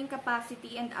yung learning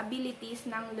capacity and abilities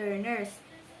ng learners.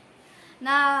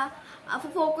 Na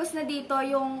focus na dito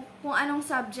yung kung anong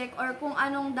subject or kung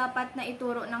anong dapat na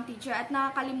ituro ng teacher at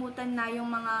nakakalimutan na yung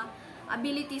mga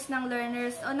abilities ng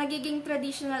learners o nagiging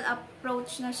traditional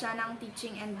approach na siya ng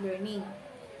teaching and learning.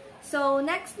 So,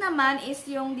 next naman is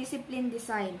yung discipline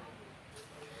design.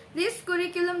 This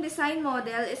curriculum design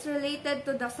model is related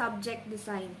to the subject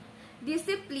design.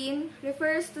 Discipline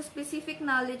refers to specific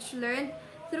knowledge learned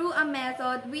through a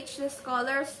method which the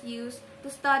scholars use to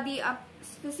study a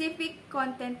specific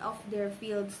content of their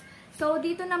fields. So,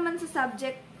 dito naman sa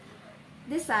subject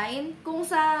design, kung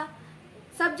sa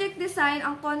subject design,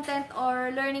 ang content or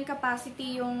learning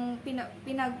capacity yung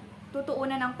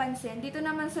pinagtutuunan ng pansin, dito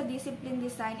naman sa discipline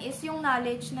design is yung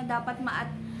knowledge na dapat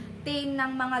ma-attain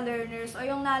ng mga learners o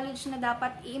yung knowledge na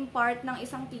dapat i-impart ng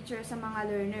isang teacher sa mga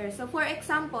learners. So, for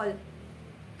example,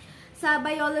 sa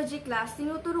biology class,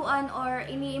 tinuturuan or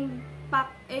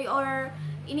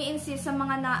ini-insist sa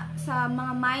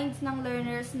mga minds ng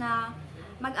learners na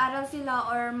mag-aral sila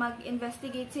or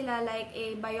mag-investigate sila like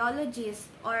a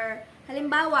biologist, or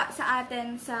halimbawa sa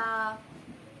atin sa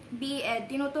BEd,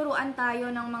 tinuturuan tayo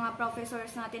ng mga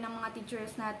professors natin, ng mga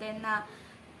teachers natin na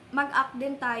mag-act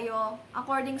din tayo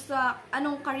according sa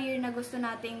anong career na gusto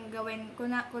nating gawin.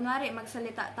 Kunwari,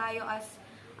 magsalita tayo as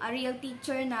a real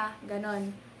teacher na, ganon.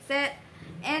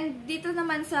 And dito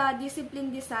naman sa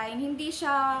discipline design, hindi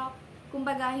siya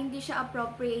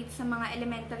appropriate sa mga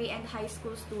elementary and high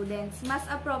school students. Mas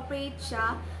appropriate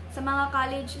siya sa mga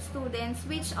college students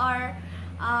which are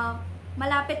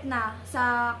malapit na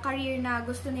sa career na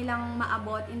gusto nilang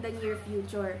maabot in the near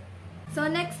future. So,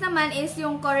 next naman is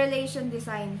yung correlation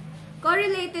design.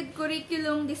 Correlated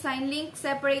curriculum design links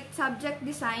separate subject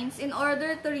designs in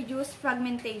order to reduce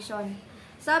fragmentation.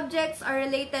 Subjects are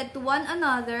related to one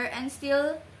another and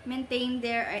still maintain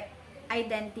their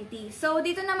identity. So,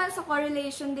 dito naman sa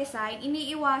correlation design,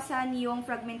 iniiwasan yung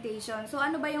fragmentation. So,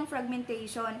 ano ba yung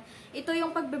fragmentation? Ito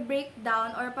yung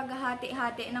pagbe-breakdown or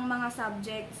paghahati-hati ng mga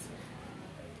subjects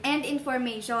and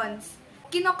informations.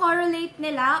 Kino-correlate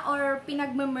nila or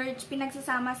pinag-merge,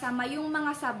 pinagsasama-sama yung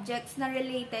mga subjects na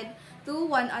related to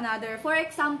one another. For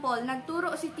example,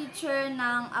 nagturo si teacher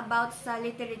ng about sa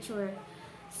literature.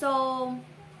 So,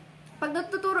 pag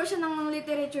nagtuturo siya ng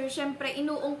literature, syempre,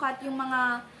 inuungkat yung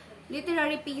mga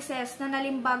literary pieces na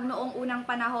nalimbag noong unang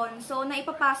panahon. So,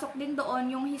 naipapasok din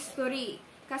doon yung history.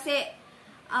 Kasi,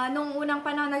 noong unang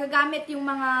panahon, nagagamit yung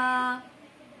mga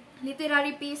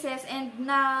literary pieces and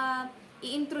na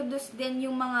i-introduce din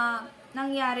yung mga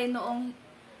nangyari noong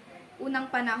unang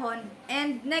panahon.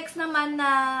 And next naman na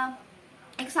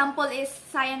example is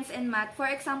science and math. For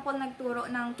example, nagturo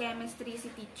ng chemistry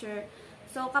si teacher.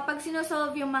 So, kapag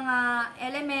sinosolve yung mga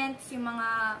elements, yung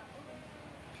mga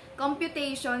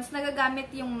computations, nagagamit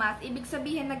yung math, ibig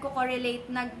sabihin nagko-correlate,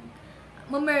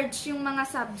 nag-merge yung mga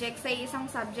subjects sa isang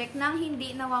subject nang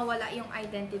hindi nawawala yung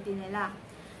identity nila.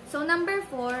 So, number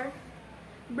 4,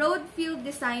 broad field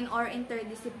design or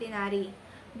interdisciplinary.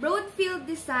 Broad field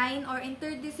design or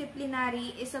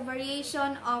interdisciplinary is a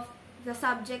variation of the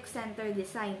subject-centered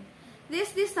design.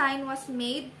 This design was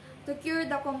made to cure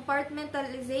the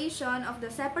compartmentalization of the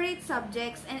separate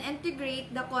subjects and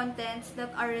integrate the contents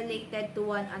that are related to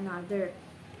one another.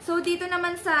 So, dito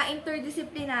naman sa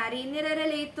interdisciplinary,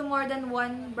 nire-relate to more than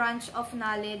one branch of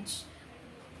knowledge.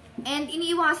 And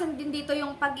iniiwasan din dito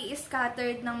yung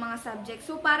pag-i-scattered ng mga subjects.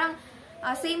 So, parang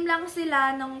same lang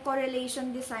sila ng correlation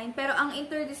design, pero ang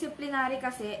interdisciplinary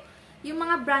kasi, yung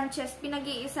mga branches,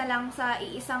 pinag-iisa lang sa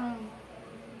iisang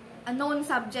known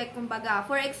subject, kumbaga.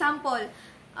 For example,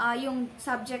 yung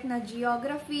subject na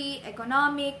geography,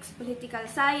 economics, political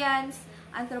science,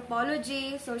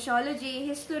 anthropology, sociology,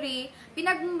 history,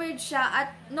 pinag-merge siya at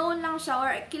known lang siya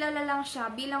or kilala lang siya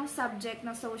bilang subject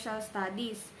ng social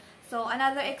studies. So,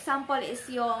 another example is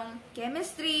yung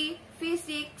chemistry,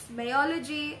 physics,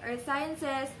 biology, earth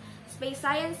sciences, space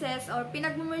sciences or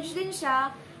pinag-merge din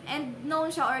siya and known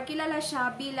siya or kilala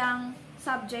siya bilang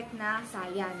subject na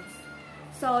science.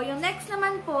 So, yung next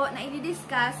naman po na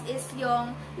i-discuss is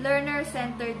yung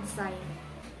learner-centered design.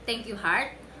 Thank you,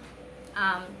 Heart.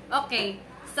 Okay,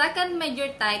 second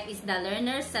major type is the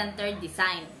learner-centered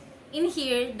design. In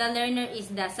here, the learner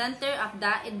is the center of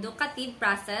the educative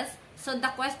process. So the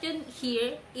question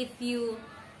here, if you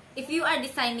are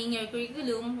designing your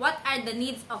curriculum, what are the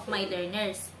needs of my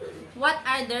learners? What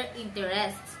are their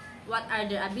interests? What are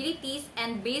their abilities?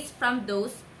 And based from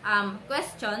those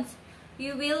questions,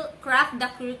 you will craft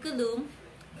the curriculum.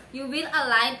 You will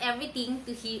align everything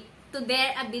to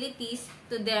their abilities,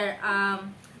 to their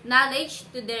knowledge,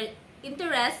 to their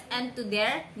interests, and to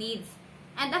their needs.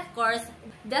 And of course,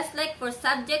 just like for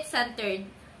subject-centered,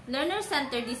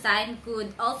 learner-centered design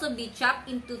could also be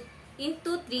chopped into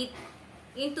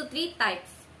three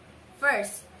types.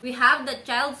 First, we have the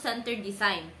child-centered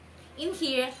design. In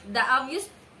here, the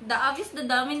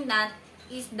dominant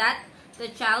is that the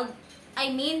child,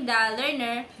 the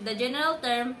learner, the general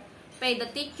term, the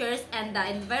teachers, and the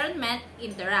environment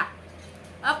interact.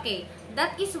 Okay,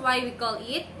 that is why we call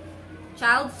it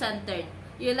child-centered.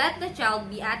 You let the child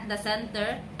be at the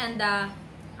center and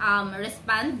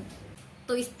respond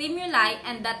to stimuli,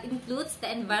 and that includes the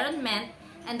environment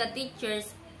and the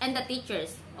teachers.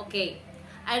 Okay,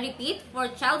 I repeat, for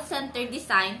child-centered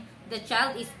design, the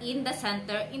child is in the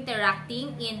center,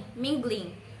 interacting in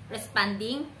mingling,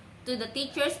 responding to the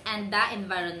teachers and the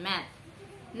environment.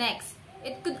 Next,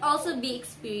 it could also be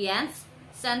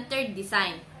experience-centered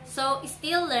design. So,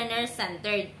 still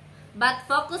learner-centered, but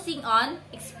focusing on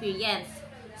experience.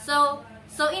 So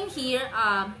in here,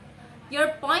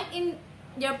 your point in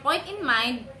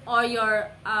mind, or your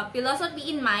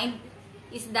philosophy in mind,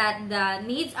 is that the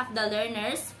needs of the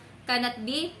learners cannot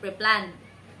be pre-planned.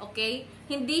 Okay?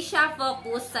 Hindi siya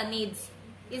focus sa needs.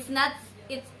 It's not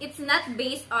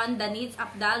based on the needs of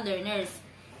the learners.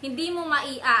 Hindi mo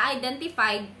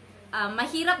ma-identify,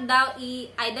 mahirap daw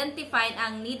i-identify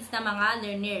ang needs ng mga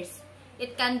learners.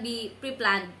 It can be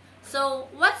pre-planned. So,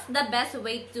 what's the best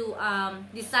way to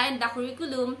design the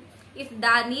curriculum if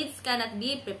the needs cannot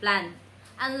be pre-planned?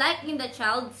 Unlike in the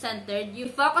child-centered, you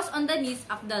focus on the needs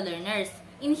of the learners.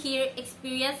 In here,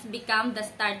 experience becomes the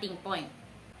starting point.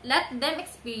 Let them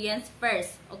experience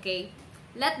first, okay?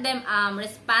 Let them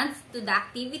respond to the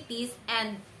activities,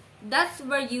 and that's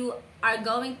where you are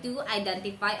going to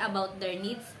identify about their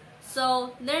needs.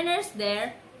 So, learners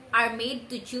there are made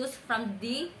to choose from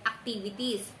the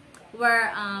activities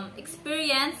where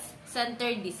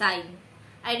experience-centered design.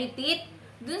 I repeat,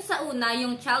 dun sa una,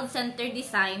 yung child-centered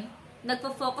design,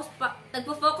 nagpo-focus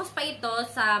pa ito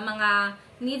sa mga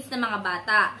needs ng mga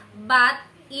bata. But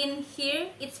in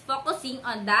here, it's focusing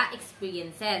on the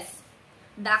experiences,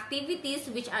 the activities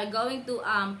which are going to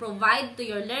provide to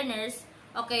your learners.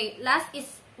 Okay, last is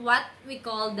what we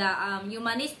call the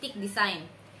humanistic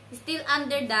design, still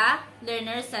under the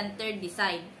learner-centered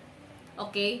design.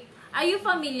 Okay, are you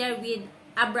familiar with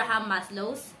Abraham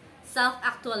Maslow's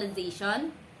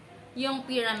self-actualization? Yung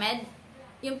pyramid,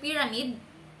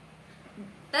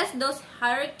 test those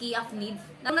hierarchy of needs.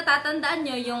 Nang natatandaan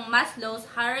nyo yung Maslow's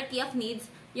hierarchy of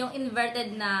needs, yung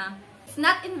inverted na, it's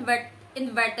not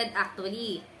inverted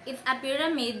actually. It's a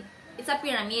pyramid,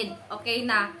 okay,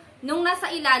 na nung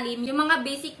nasa ilalim, yung mga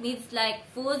basic needs like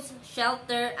foods,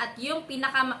 shelter, at yung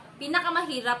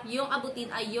pinakamahirap yung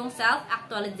abutin ay yung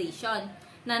self-actualization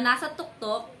na nasa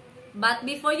tuktok, but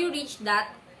before you reach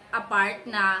that part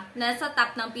na nasa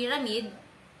top ng pyramid,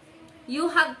 you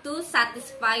have to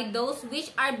satisfy those which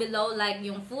are below, like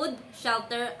yung food,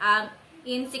 shelter,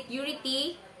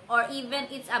 insecurity, or even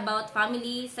it's about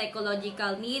family,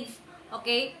 psychological needs,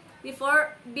 okay,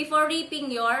 before reaping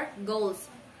your goals.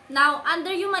 Now,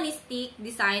 under humanistic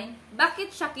design, bakit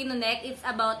siya kinonect? It's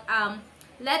about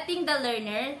letting the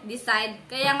learner decide.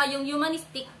 Kaya nga yung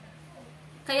humanistic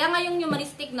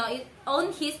no, it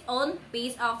on his own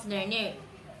pace of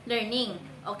learning,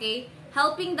 okay?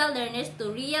 Helping the learners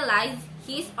to realize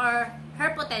his or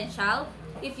her potential.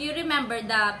 If you remember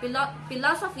the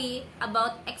philosophy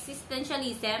about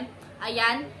existentialism,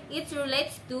 ayan, it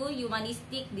relates to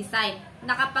humanistic design.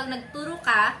 Na kapag nagturo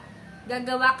ka,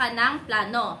 gagawa ka ng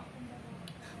plano.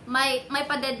 May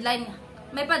pa-deadline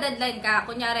ka.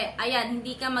 Kunyari, ayan,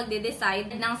 hindi ka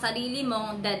magde-decide ng sarili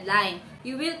mong deadline.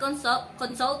 You will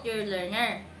consult your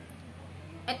learner.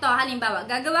 Ito, halimbawa,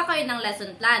 gagawa kayo ng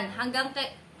lesson plan.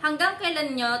 Hanggang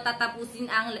kailan nyo tatapusin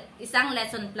ang isang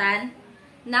lesson plan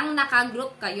nang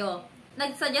naka-group kayo?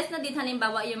 Nag-suggest na din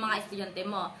halimbawa yung mga estudyante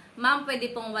mo. Ma'am,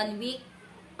 pwede pong 1 week.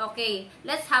 Okay,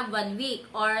 let's have 1 week.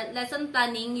 Or lesson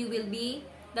planning, you will be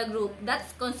the group.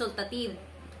 That's consultative.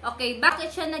 Okay,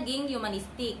 bakit siya naging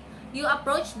humanistic? You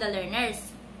approach the learners.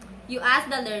 You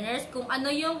ask the learners kung ano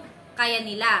yung kaya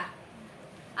nila.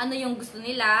 Ano yung gusto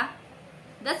nila.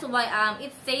 That's why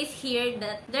it says here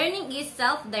that learning is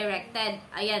self-directed.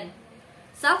 Ayan.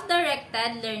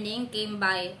 Self-directed learning came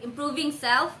by improving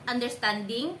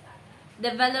self-understanding,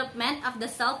 development of the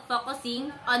self-focusing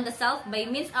on the self by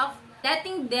means of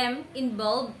letting them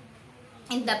involved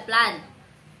in the plan.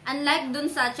 Unlike dun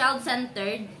sa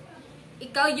child-centered,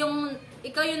 ikaw yung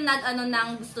nag-ano ng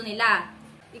gusto nila.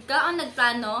 Ikaw ang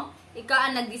nagplano, ikaw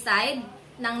ang nag-decide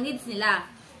ng needs nila.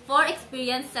 For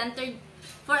experience-centered,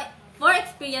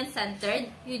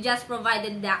 you just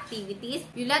provided the activities.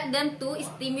 You let them to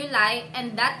stimuli,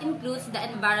 and that includes the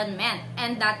environment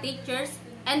and the teachers.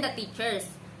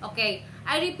 Okay,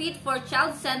 I repeat, for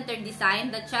child-centered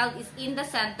design, the child is in the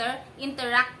center,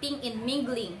 interacting and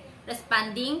mingling,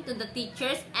 responding to the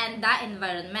teachers and the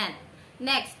environment.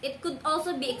 Next, it could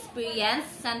also be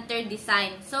experience-centered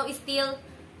design. So, still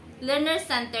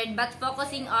learner-centered but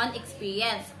focusing on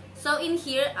experience. So, in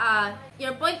here,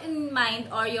 your point in mind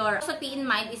or your philosophy in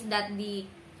mind is that the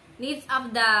needs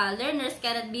of the learners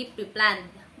cannot be pre-planned.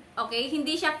 Okay?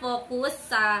 Hindi siya focus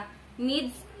sa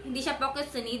needs.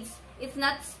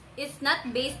 It's not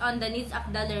based on the needs of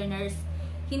the learners.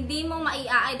 Hindi mo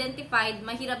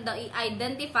mahirap daw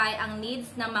i-identify ang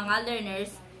needs ng mga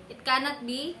learners. It cannot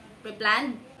be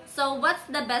pre-planned. So, what's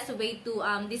the best way to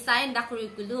design the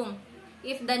curriculum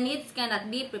if the needs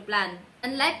cannot be pre-planned?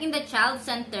 Unlike in the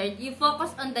child-centered, you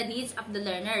focus on the needs of the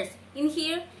learners. In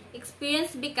here,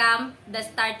 experience become the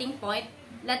starting point.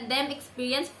 Let them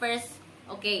experience first.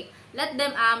 Okay, let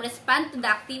them respond to the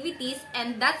activities,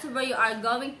 and that's where you are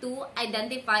going to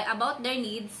identify about their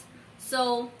needs.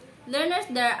 So, learners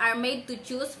there are made to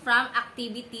choose from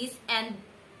activities, and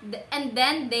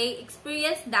then they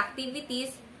experience the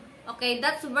activities. Okay,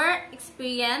 that's where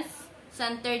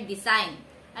experience-centered design.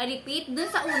 I repeat, dun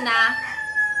sa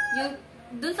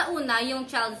una, yung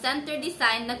child-centered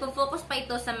design, nagpo-focus pa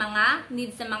ito sa mga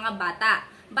needs sa mga bata.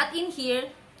 But in here,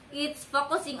 it's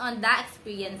focusing on the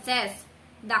experiences,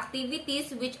 the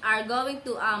activities which are going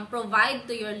to provide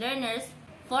to your learners.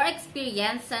 For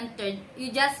experience-centered,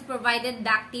 you just provided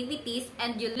the activities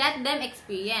and you let them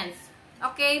experience.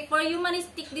 Okay, for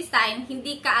humanistic design,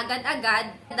 hindi ka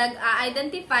agad-agad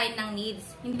nag-identify ng needs.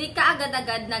 Hindi ka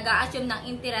agad-agad nag-assume ng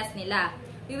interest nila.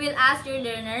 You will ask your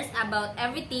learners about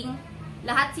everything.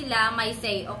 Lahat sila may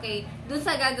say, okay, dun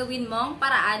sa gagawin mong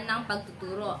paraan ng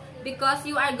pagtuturo. Because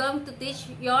you are going to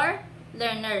teach your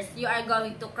learners. You are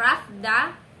going to craft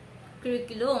the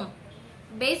curriculum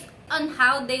based on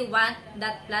how they want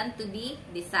that plan to be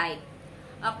designed.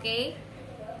 Okay?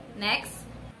 Next.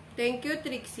 Thank you,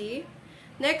 Trixie.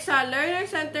 Next,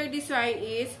 learner-centered design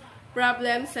is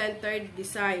problem-centered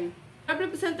design.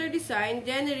 Problem-centered design,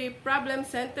 generally,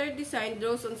 problem-centered design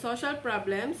draws on social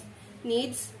problems,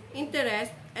 needs, interest,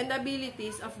 and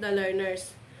abilities of the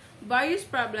learners. Various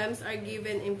problems are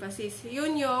given emphasis.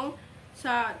 Yun yung,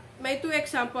 may two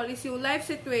example is yung life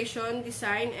situation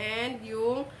design and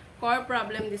yung core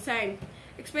problem design.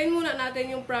 Explain muna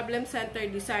natin yung problem-centered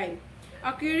design.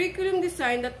 A curriculum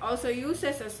design that also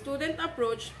uses a student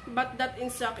approach but that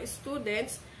instructs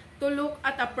students to look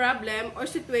at a problem or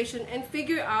situation and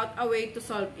figure out a way to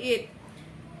solve it.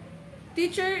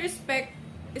 Teacher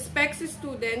expects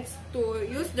students to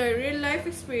use their real-life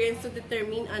experience to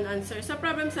determine an answer. Sa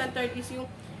problem-centered is yung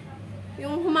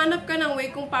humanap ka ng way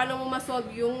kung paano mo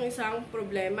ma-solve yung isang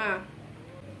problema.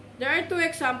 There are two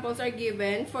examples are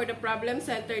given for the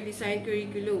problem-centered design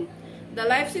curriculum. The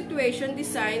life situation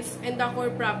designs and the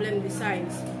core problem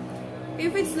designs.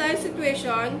 If it's life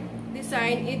situation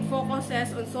design, it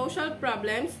focuses on social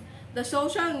problems, the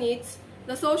social needs,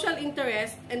 the social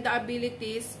interest, and the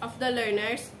abilities of the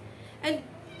learners. And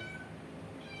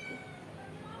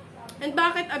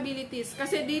bakit abilities?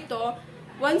 Kasi dito,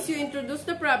 once you introduce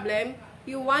the problem,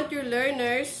 you want your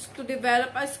learners to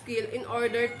develop a skill in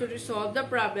order to resolve the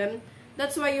problem.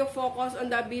 That's why you focus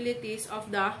on the abilities of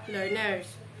the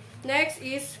learners. Next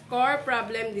is core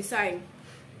problem design.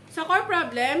 Sa core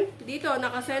problem, dito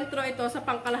nakasentro ito sa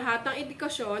pangkalahatang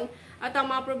edukasyon at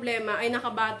ang mga problema ay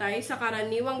nakabatay sa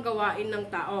karaniwang gawain ng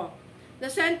tao.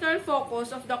 The central focus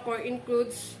of the core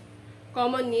includes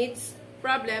common needs,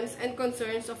 problems, and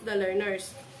concerns of the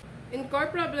learners. In core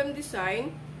problem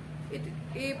design, it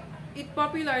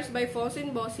popularized by Foss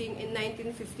and Bossing in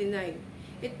 1959.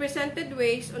 It presented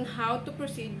ways on how to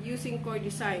proceed using core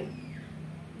design.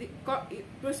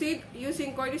 Proceed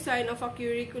using core design of a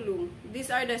curriculum. These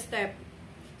are the steps.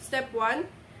 Step 1,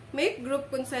 make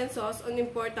group consensus on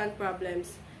important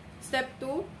problems. Step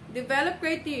 2, Develop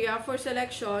criteria for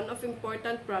selection of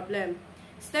important problem.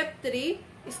 Step 3,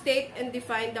 state and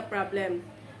define the problem.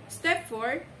 Step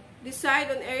 4, decide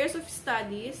on areas of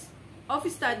study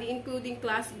including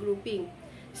class grouping.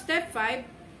 Step 5,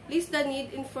 list the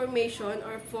need information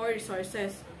or for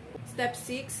resources. Step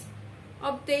 6,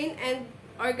 obtain and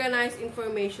organize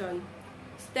information.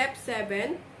 Step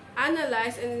 7,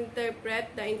 analyze and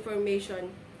interpret the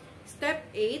information. Step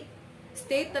 8,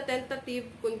 state the tentative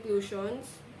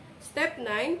conclusions. Step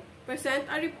 9, present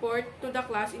a report to the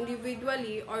class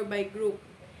individually or by group.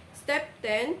 Step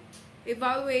 10,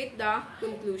 evaluate the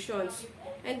conclusions.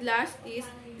 And last is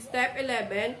Step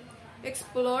 11,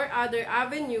 explore other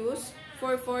avenues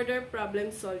for further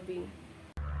problem solving.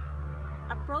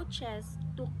 Approaches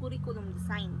to curriculum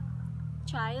design.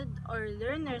 Child or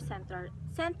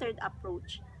learner-centered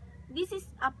approach. This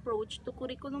approach to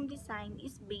curriculum design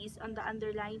is based on the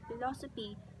underlying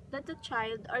philosophy that the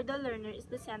child or the learner is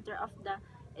the center of the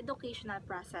educational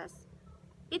process.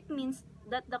 It means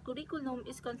that the curriculum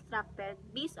is constructed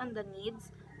based on the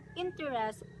needs,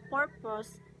 interests,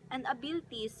 purpose, and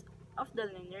abilities of the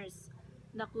learners.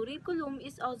 The curriculum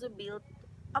is also built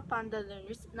upon the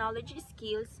learner's knowledge,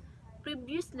 skills,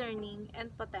 previous learning,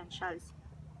 and potentials.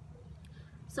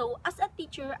 So, as a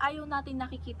teacher, ayaw natin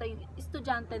nakikita yung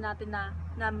estudyante natin na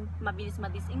mabilis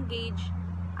ma-disengage,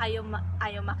 ayaw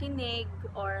makinig,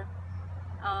 or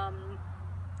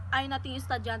ayaw natin yung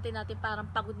estudyante natin parang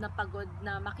pagod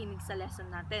na makinig sa lesson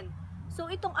natin.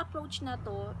 So, itong approach na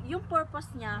to, yung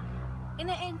purpose niya,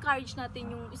 ina-encourage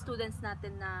natin yung students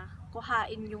natin na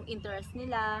kuhain yung interest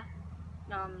nila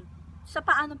sa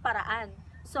paanong paraan.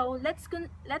 So, let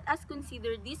us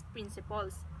consider these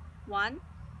principles. 1.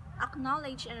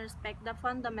 Acknowledge and respect the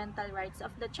fundamental rights of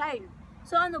the child.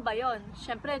 So, ano ba yon?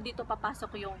 Siyempre, dito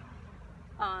papasok yung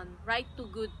right to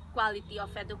good quality of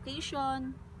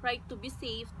education, right to be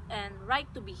safe, and right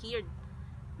to be heard.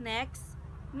 Next,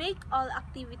 make all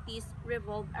activities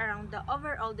revolve around the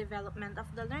overall development of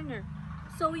the learner.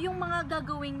 So, yung mga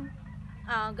gagawin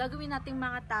nating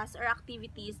mga tasks or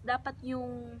activities, dapat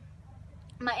yung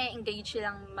ma-engage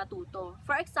silang matuto.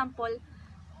 For example,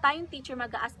 tayong teacher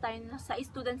mag-a-ask tayo sa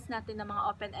students natin ng mga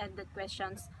open-ended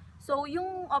questions. So,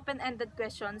 yung open-ended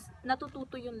questions,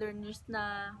 natututo yung learners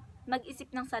na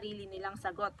mag-isip ng sarili nilang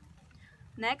sagot.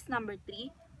 Next, number 3,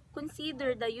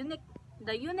 consider the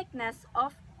uniqueness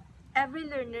of every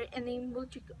learner in a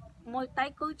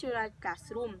multicultural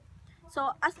classroom.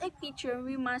 So, as a teacher,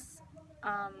 we must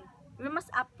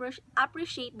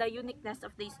appreciate the uniqueness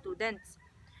of the students.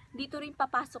 Dito rin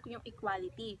papasok yung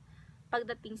equality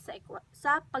pagdating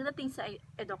sa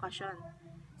edukasyon.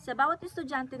 Sa bawat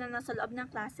estudyante na nasa loob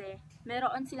ng klase,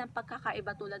 meron silang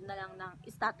pagkakaiba tulad na lang ng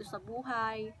status sa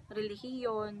buhay,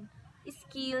 relihiyon,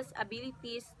 skills,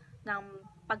 abilities, ng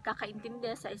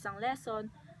pagkakaintindi sa isang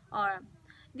lesson, or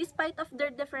despite of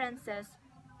their differences,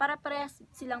 para-parehas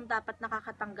silang dapat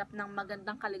nakakatanggap ng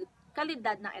magandang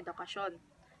kalidad ng edukasyon.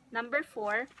 Number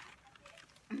 4,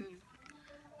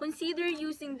 consider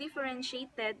using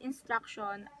differentiated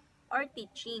instruction or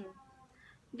teaching.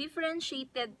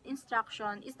 Differentiated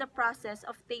instruction is the process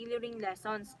of tailoring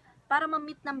lessons para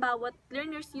ma-meet ng bawat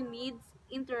learner's needs,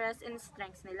 interests, and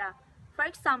strengths nila. For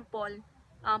example,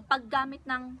 paggamit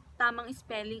ng tamang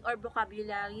spelling or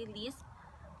vocabulary list,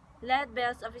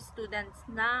 levels of students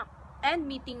and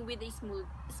meeting with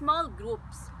small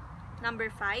groups. Number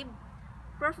 5,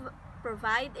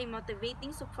 provide a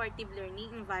motivating, supportive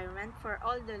learning environment for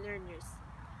all the learners.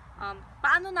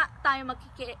 Paano tayo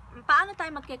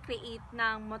magke-create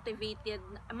ng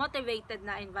motivated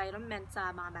na environment sa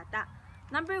mga bata?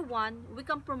 Number 1, we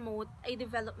can promote a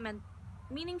development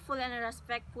meaningful and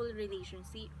respectful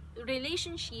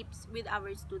relationships with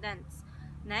our students.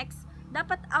 Next,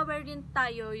 dapat aware din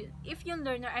tayo if yung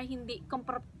learner ay hindi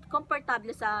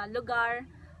komportable sa lugar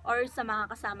or sa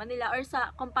mga kasama nila or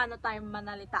sa kung paano tayo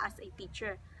manalita as a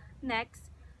teacher. Next,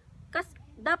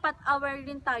 dapat aware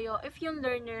din tayo if yung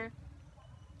learner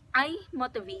ay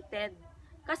motivated.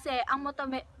 Kasi ang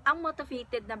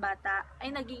motivated na bata ay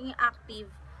nagiging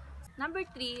active. Number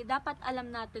 3, dapat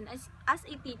alam natin as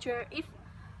a teacher if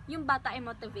yung bata ay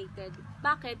motivated.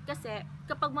 Bakit? Kasi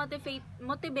kapag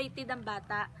motivated ang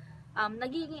bata,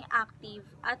 nagiging active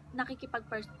at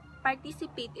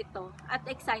nakikipag-participate ito at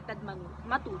excited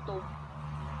matuto.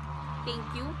 Thank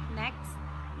you. Next.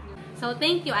 So,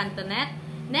 thank you, Antoinette.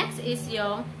 Next is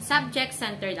yung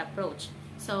subject-centered approach.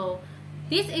 So,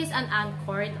 this is an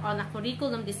anchored on a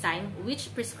curriculum design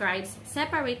which prescribes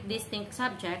separate distinct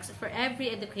subjects for every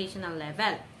educational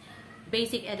level.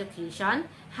 Basic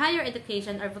education, higher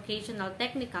education, or vocational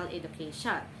technical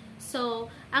education. So,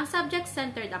 ang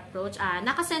subject-centered approach,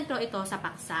 nakasentro ito sa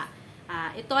paksa.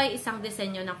 Ito ay isang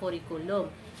disenyo ng curriculum.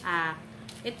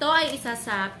 Ito ay isa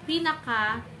sa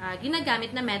ginagamit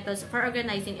na methods for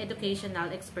organizing educational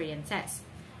experiences.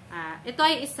 Ito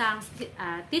ay isang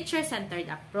teacher-centered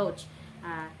approach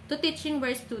to teaching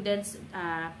where students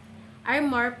are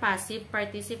more passive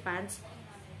participants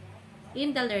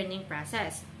in the learning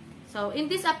process. So, in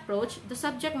this approach, the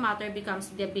subject matter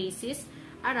becomes the basis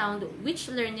around which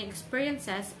learning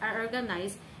experiences are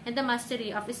organized, and the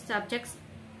mastery of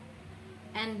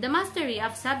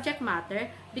subject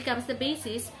matter becomes the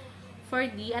basis for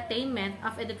the attainment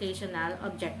of educational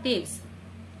objectives.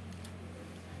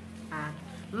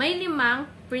 May 5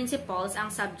 principles ang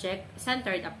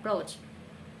subject-centered approach.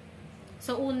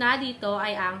 So, una dito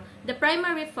ay the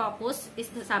primary focus is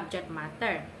the subject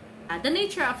matter. The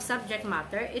nature of subject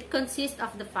matter, it consists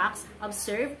of the facts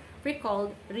observed,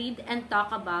 recalled, read, and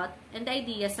talk about, and the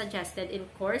ideas suggested in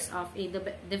course of a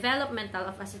developmental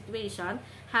of a situation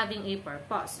having a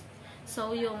purpose.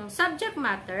 So, yung subject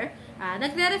matter,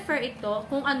 nagre-refer ito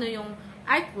kung ano yung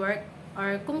artwork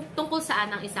or kung tungkol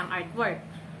saan ang isang artwork.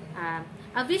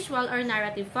 A visual or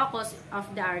narrative focus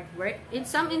of the artwork. In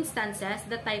some instances,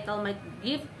 the title might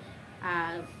give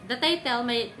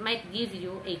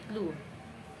you a clue.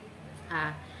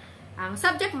 Ang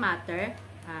subject matter,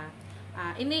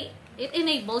 it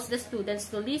enables the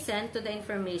students to listen to the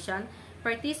information,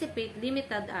 participate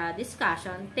limited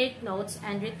discussion, take notes,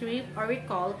 and retrieve or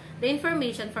recall the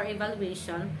information for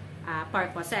evaluation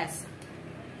purposes.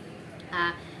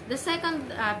 The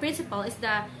second principle is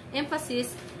the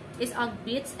emphasis is on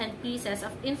bits and pieces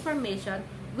of information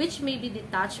which may be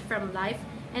detached from life,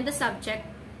 and the subject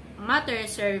matter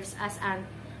serves as a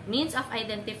means of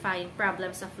identifying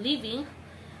problems of living.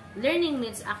 Learning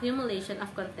means accumulation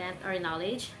of content or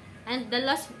knowledge. And the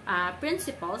last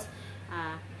principles,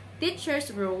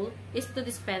 teacher's role is to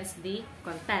dispense the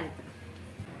content.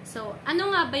 So,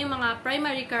 ano nga ba yung mga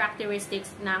primary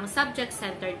characteristics ng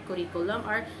subject-centered curriculum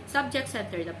or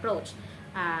subject-centered approach?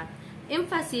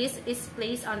 Emphasis is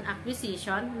placed on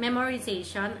acquisition,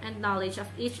 memorization, and knowledge of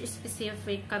each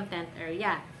specific content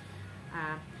area.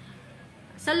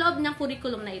 Sa loob ng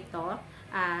curriculum na ito,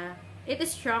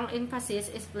 strong emphasis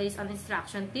is placed on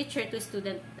instruction, teacher to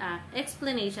student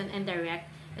explanation, and direct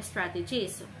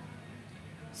strategies.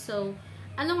 So,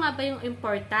 ano nga ba yung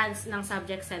importance ng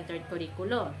subject-centered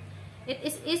curriculum? It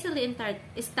is easily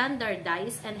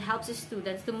standardized and helps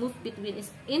students to move between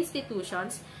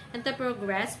institutions and to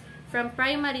progress from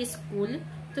primary school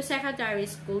to secondary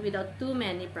school without too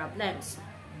many problems.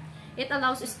 It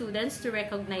allows students to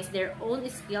recognize their own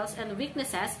skills and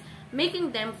weaknesses,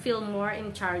 making them feel more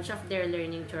in charge of their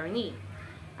learning journey.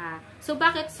 So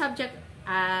bakit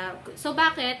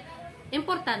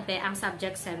importante ang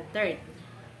subject-centered?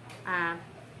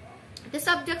 The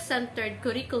subject-centered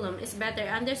curriculum is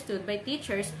better understood by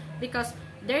teachers because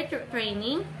their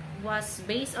training was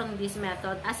based on this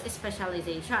method as a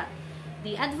specialization.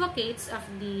 The advocates of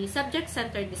the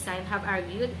subject-centered design have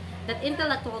argued that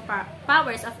intellectual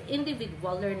powers of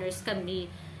individual learners can be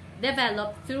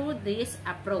developed through this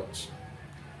approach.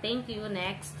 Thank you.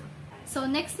 Next. So,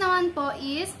 next naman po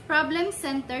is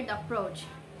problem-centered approach.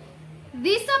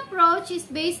 This approach is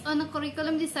based on a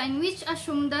curriculum design which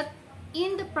assumes that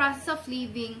in the process of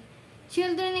living,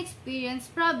 children experience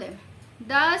problem.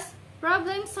 Thus,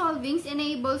 problem solving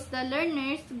enables the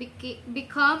learners to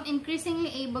become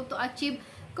increasingly able to achieve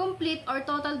complete or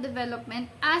total development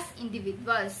as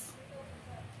individuals.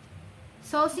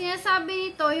 So,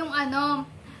 sinasabi nito yung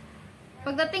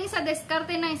pagdating sa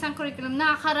diskarte ng isang curriculum,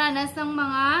 nakakaranas ng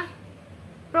mga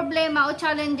problema o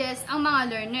challenges ang mga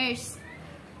learners.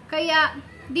 Kaya,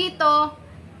 dito,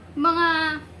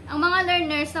 ang mga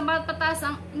learners na mapataas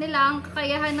nila ang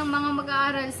kakayahan ng mga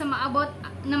mag-aaral sa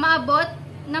maabot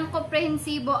ng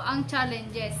komprehensibo ang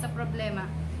challenges sa problema.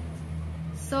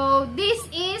 So, this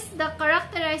is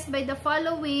characterized by the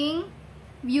following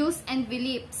views and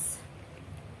beliefs.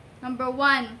 Number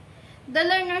 1, the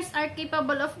learners are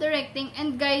capable of directing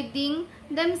and guiding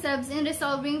themselves in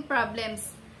resolving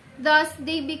problems. Thus,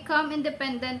 they become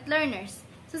independent learners.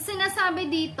 So,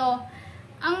 sinasabi dito,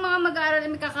 ang mga mag-aaral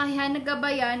ay may kakayahan na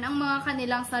gabayan ang mga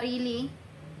kanilang sarili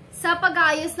sa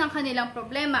pag-aayos ng kanilang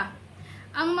problema.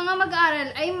 Ang mga mag-aaral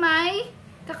ay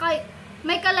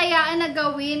may kalayaan na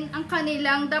gawin ang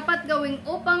kanilang dapat gawin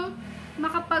upang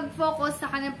makapag-focus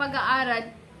sa kanilang pag-aaral.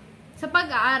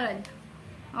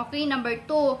 Okay, number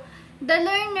 2. The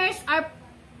learners are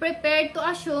prepared to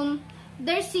assume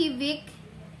their civic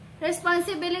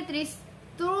responsibilities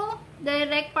through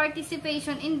direct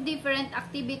participation in different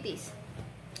activities.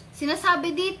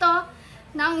 Sinasabi dito,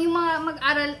 na yung mga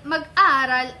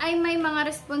mag-aaral ay may mga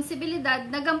responsibilidad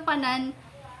na gampanan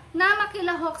na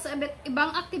makilahok sa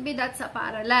ibang aktibidad sa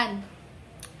paaralan.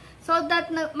 So that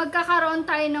magkakaroon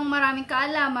tayo ng maraming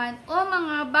kaalaman o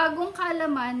mga bagong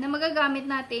kaalaman na magagamit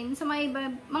natin sa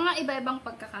mga iba-ibang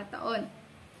pagkakataon.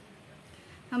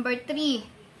 Number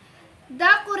 3.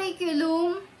 The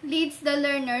curriculum leads the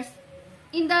learners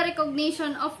in the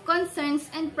recognition of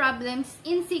concerns and problems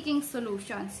in seeking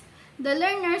solutions. The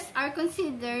learners are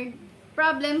considered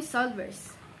problem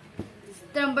solvers.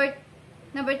 Number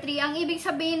 3, ang ibig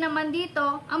sabihin naman dito,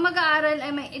 ang mag-aaral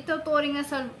ay may ituturing na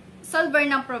solver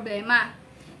ng problema.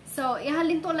 So,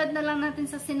 ihalin tulad na lang natin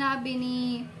sa sinabi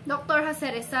ni Dr.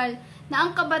 Jose Rizal na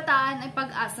ang kabataan ay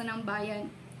pag-asa ng bayan.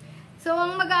 So,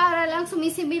 ang mag-aaral ang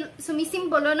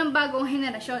sumisimbolo ng bagong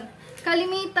henerasyon.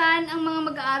 Kalimitan, ang mga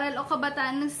mag-aaral o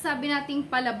kabataan nagsasabi nating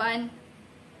palaban.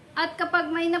 At kapag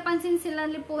may napansin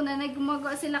silang lipunan, ay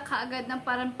gumagawa sila kaagad ng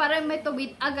parang para may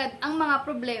tuwid agad ang mga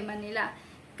problema nila.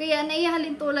 Kaya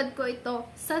naihalin tulad ko ito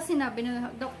sa sinabi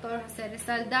ng Dr. Jose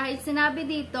Rizal. Dahil sinabi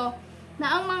dito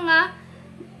na ang mga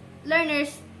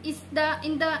learners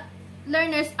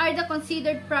learners are the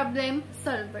considered problem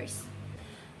solvers.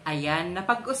 Ayan,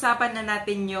 napag-usapan na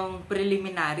natin yung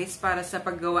preliminaries para sa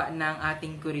paggawa ng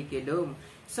ating curriculum.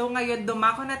 So ngayon,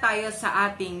 dumako na tayo sa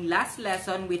ating last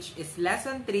lesson, which is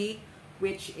lesson 3,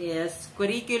 which is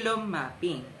curriculum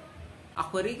mapping. A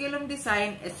curriculum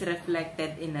design is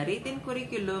reflected in a written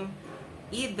curriculum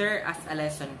either as a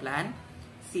lesson plan,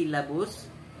 syllabus,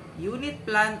 unit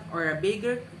plan, or a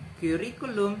bigger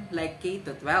curriculum like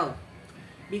K-12.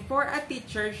 Before a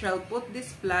teacher shall put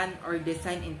this plan or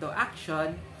design into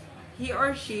action, he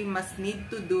or she must need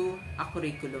to do a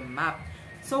curriculum map.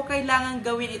 So, kailangan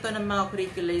gawin ito ng mga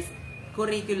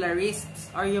curricularists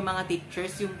or yung mga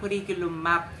teachers, yung curriculum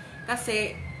map.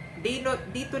 Kasi,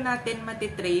 dito natin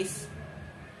matitrace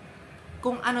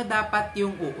kung ano dapat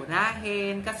yung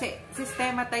uunahin. Kasi,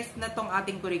 systematized na tong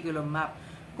ating curriculum map.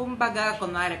 Kumbaga,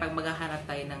 kunwari, pag maghahanap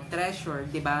tayo ng treasure,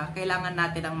 di ba? Kailangan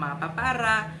natin ng mapa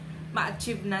para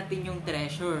ma-achieve natin yung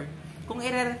treasure. Kung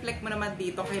i-reflect mo naman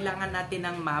dito, kailangan natin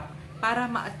ng map para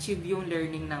ma-achieve yung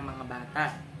learning ng mga bata.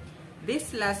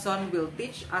 This lesson will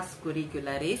teach us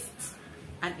curricularists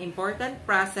an important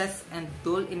process and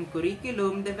tool in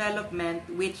curriculum development,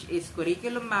 which is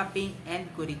curriculum mapping and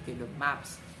curriculum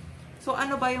maps. So,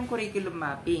 ano ba yung curriculum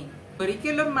mapping?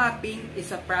 Curriculum mapping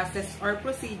is a process or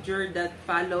procedure that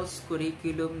follows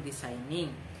curriculum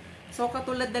designing. So,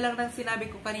 katulad na lang ng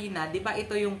sinabi ko kanina, di ba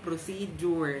ito yung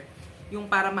procedure, yung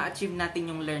para ma-achieve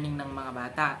natin yung learning ng mga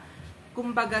bata.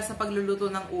 Kumbaga, sa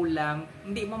pagluluto ng ulam,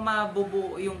 hindi mo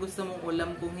mabubuo yung gusto mong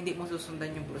ulam kung hindi mo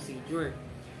susundan yung procedure.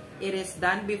 It is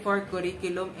done before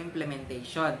curriculum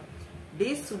implementation.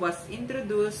 This was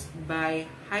introduced by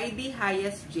Heidi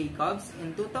Hayes Jacobs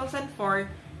in 2004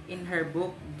 in her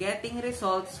book, Getting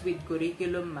Results with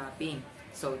Curriculum Mapping.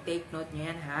 So, take note nyo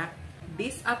yan, ha?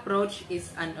 This approach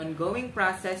is an ongoing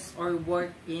process or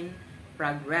work in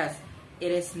progress. It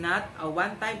is not a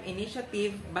one-time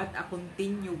initiative but a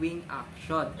continuing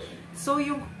action. So,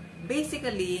 yung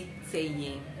basically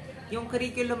saying, yung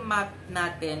curriculum map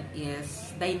natin is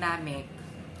dynamic.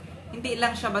 Hindi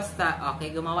lang siya basta,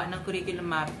 okay, gumawa ng curriculum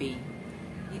mapping.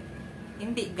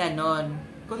 Hindi ganon.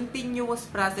 Continuous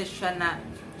process siya na,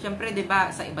 syempre, di ba,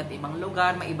 sa iba't ibang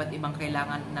lugar, may iba't ibang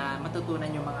kailangan na matutunan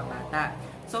yung mga bata.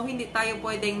 So, hindi tayo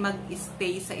pwedeng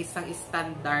mag-stay sa isang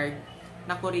standard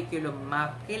na curriculum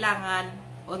map. Kailangan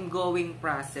ongoing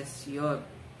process yun.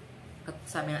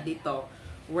 Sabi nga dito,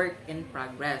 work in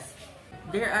progress.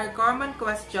 There are common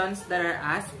questions that are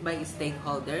asked by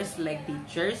stakeholders like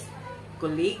teachers,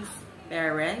 colleagues,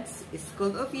 parents,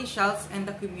 school officials, and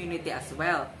the community as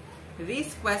well.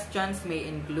 These questions may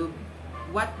include,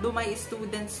 what do my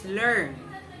students learn?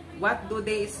 What do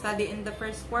they study in the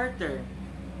first quarter?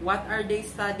 What are they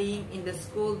studying in the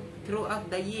school throughout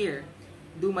the year?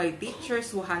 Do my teachers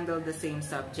who handle the same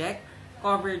subject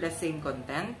cover the same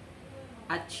content,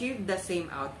 achieve the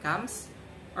same outcomes,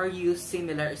 or use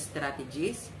similar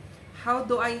strategies? How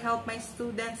do I help my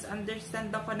students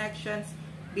understand the connections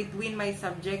between my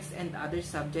subjects and other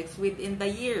subjects within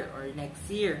the year or next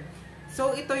year?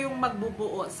 So, ito yung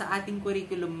magbubuo sa ating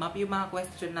curriculum map, yung mga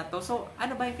question na to. So,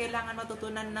 ano ba yung kailangan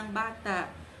matutunan ng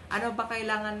bata? Ano ba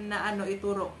kailangan na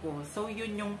ituro ko? So,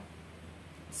 yun yung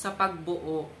sa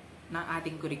pagbuo ng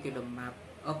ating curriculum map.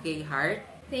 Okay, Heart?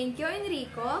 Thank you,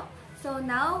 Enrico. So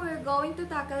now, we're going to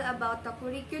tackle about the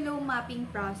curriculum mapping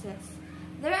process.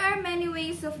 There are many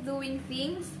ways of doing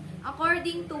things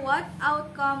according to what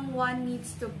outcome one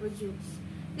needs to produce.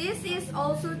 This is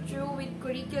also true with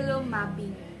curriculum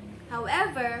mapping.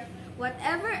 However,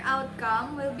 whatever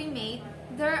outcome will be made,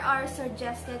 there are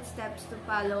suggested steps to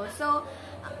follow. So,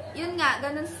 yun nga,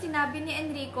 ganun sinabi ni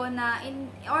Enrico na in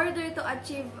order to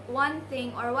achieve one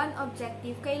thing or one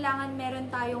objective, kailangan meron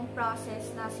tayong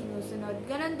process na sinusunod.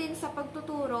 Ganun din sa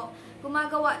pagtuturo,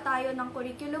 gumagawa tayo ng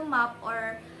curriculum map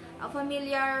or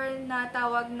familiar na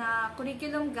tawag na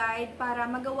curriculum guide para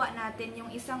magawa natin yung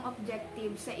isang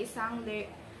objective sa isang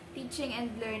teaching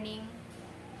and learning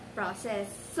process.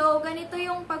 So, ganito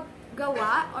yung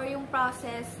paggawa or yung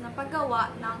process na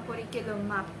paggawa ng curriculum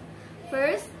map.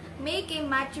 First, make a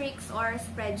matrix or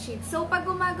spreadsheet. So, pag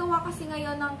gumagawa kasi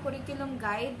ngayon ng curriculum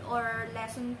guide or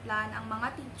lesson plan ang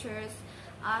mga teachers,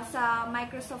 sa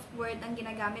Microsoft Word ang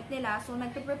ginagamit nila. So,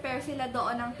 nagpe-prepare sila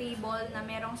doon ng table na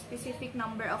merong specific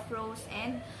number of rows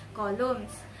and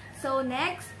columns. So,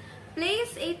 next,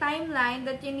 place a timeline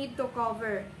that you need to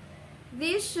cover.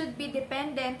 This should be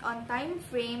dependent on time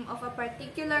frame of a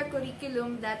particular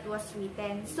curriculum that was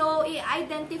written. So,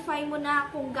 i-identify mo na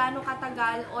kung gaano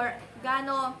katagal or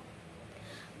gaano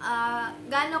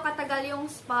katagal yung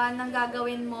span ng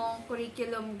gagawin mong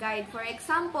curriculum guide. For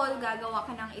example, gagawa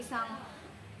ka ng isang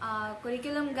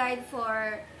curriculum guide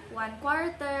for 1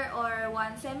 quarter or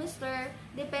 1 semester.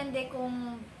 Depende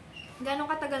kung gaano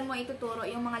katagal mo ituturo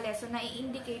yung mga lesson na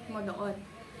i-indicate mo doon.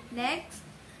 Next,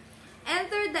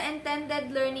 enter the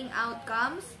intended learning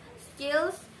outcomes,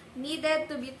 skills needed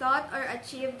to be taught or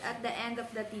achieved at the end of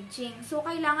the teaching. So,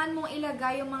 kailangan mong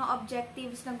ilagay yung mga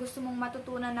objectives na gusto mong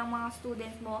matutunan ng mga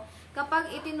students mo kapag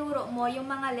itinuro mo yung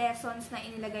mga lessons na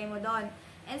inilagay mo doon.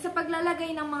 And sa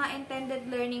paglalagay ng mga intended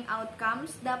learning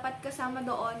outcomes, dapat kasama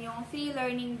doon yung 3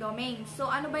 learning domains. So,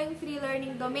 ano ba yung 3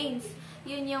 learning domains?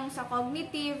 Yun yung sa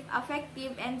cognitive,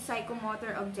 affective, and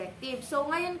psychomotor objective. So,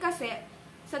 ngayon kasi,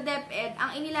 sa DepEd,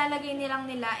 ang inilalagay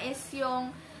nila is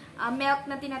yung MELC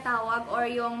na tinatawag or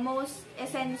yung most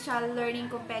essential learning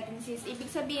competencies. Ibig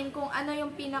sabihin kung ano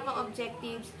yung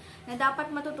pinaka-objectives na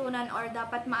dapat matutunan or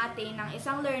dapat ma-attain ng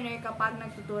isang learner kapag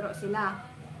nagtuturo sila.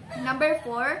 Number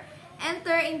 4,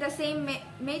 enter in the same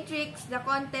matrix the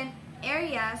content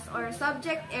areas or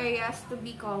subject areas to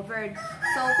be covered.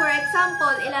 So, for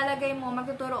example, ilalagay mo,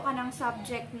 magtuturo ka ng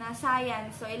subject na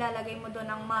science. So, ilalagay mo doon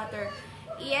ng matter.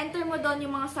 I-enter mo doon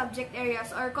yung mga subject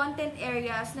areas or content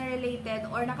areas na related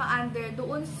or naka-under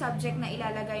doon sa subject na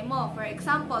ilalagay mo. For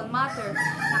example, matter.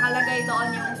 Nakalagay doon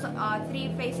yung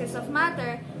 3 phases of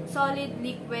matter, solid,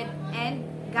 liquid, and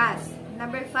gas.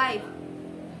 Number 5.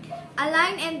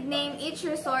 Align and name each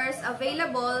resource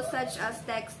available such as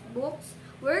textbooks,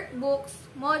 workbooks,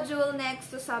 module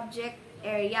next to subject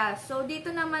area. So,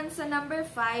 dito naman sa number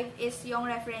 5 is yung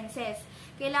references.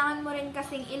 Kailangan mo rin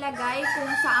kasing ilagay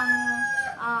kung saang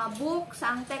book,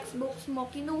 saang textbooks mo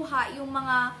kinuha yung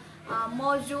mga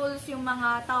modules, yung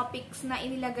mga topics na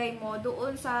inilagay mo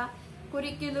doon sa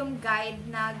curriculum guide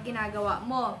na ginagawa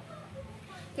mo.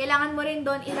 Kailangan mo rin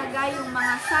doon ilagay yung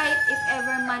mga site if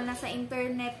ever man na sa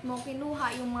internet mo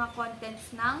kinuha yung mga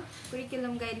contents ng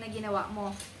curriculum guide na ginawa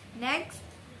mo. Next,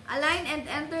 align and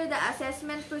enter the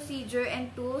assessment procedure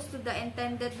and tools to the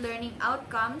intended learning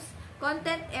outcomes,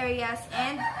 content areas,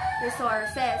 and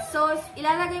resources. So,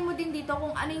 ilalagay mo din dito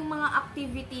kung ano yung mga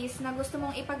activities na gusto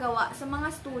mong ipagawa sa mga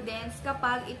students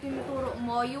kapag itinuturo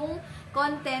mo yung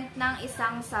content ng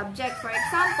isang subject. For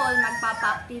example,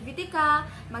 magpapa-activity ka,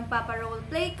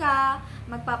 magpapa-roleplay ka,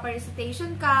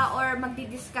 magpapa-recitation ka, or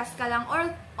magdi-discuss ka lang or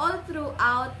all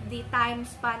throughout the time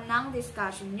span ng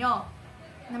discussion nyo.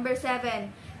 Number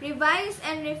 7, revise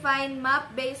and refine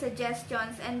map-based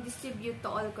suggestions and distribute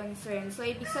to all concerned. So,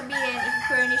 ibig sabihin,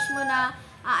 i-furnish mo na,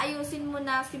 aayusin mo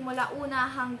na simula una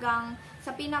hanggang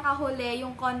sa pinakahuli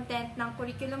yung content ng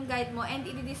curriculum guide mo and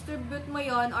i-distribute mo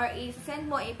yon or i-send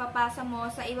mo, ipapasa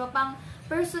mo sa iba pang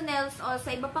personnels o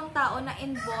sa iba pang tao na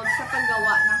involved sa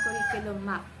paggawa ng curriculum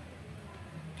map.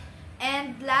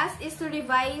 And last is to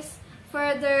revise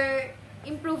further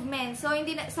improvement. So,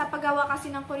 hindi na, sa paggawa kasi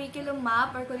ng curriculum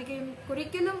map or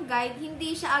curriculum guide,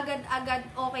 hindi siya agad-agad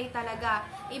okay talaga.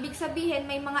 Ibig sabihin,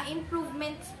 may mga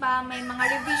improvements pa, may mga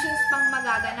revisions pang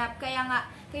magaganap. Kaya nga,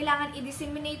 kailangan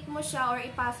i-disseminate mo siya or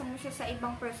ipasa mo siya sa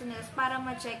ibang personnels para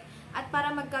ma-check at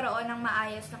para magkaroon ng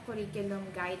maayos na curriculum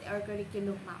guide or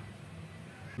curriculum map.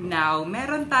 Now,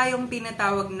 meron tayong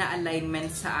tinatawag na alignment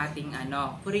sa ating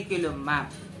curriculum map.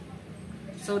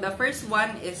 So, the first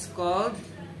one is called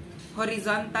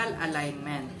horizontal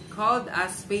alignment, called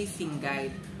as spacing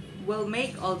guide. Will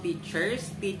make all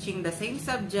teachers teaching the same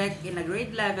subject in a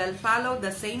grade level follow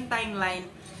the same timeline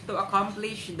to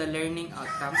accomplish the learning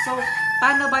outcome. So,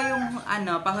 paano ba yung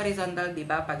pa-horizontal, di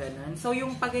ba? Pag ganun. So,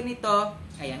 yung pag ganito,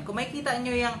 ayan, kung makikita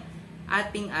nyo yung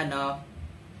ating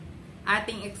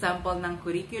ating example ng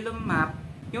curriculum map,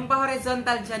 yung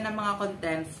pa-horizontal dyan ng mga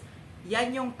contents,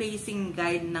 yan yung pacing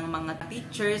guide ng mga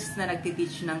teachers na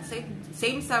nagtiteach ng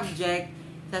same subject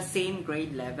sa same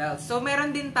grade level. So,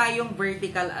 meron din tayong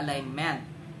vertical alignment.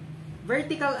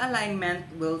 Vertical alignment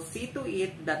will see to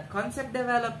it that concept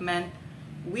development,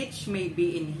 which may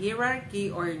be in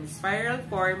hierarchy or in spiral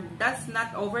form, does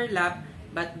not overlap,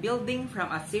 but building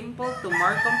from a simple to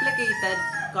more complicated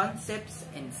concepts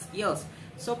and skills.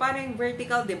 So, paano yung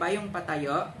vertical, di ba? Yung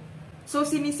patayo. So,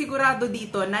 sinisigurado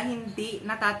dito na hindi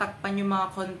natatakpan yung mga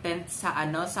content sa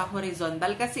sa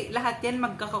horizontal kasi lahat yan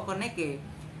magkakakonek eh.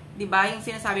 'Di ba? Yung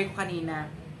sinasabi ko kanina.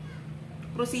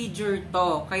 Procedure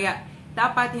 'to. Kaya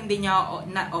dapat hindi niya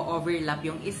na-overlap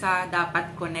yung isa,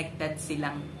 dapat connected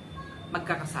silang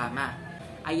magkakasama.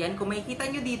 Ayan, kung makikita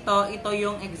nyo dito, ito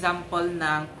yung example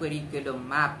ng curriculum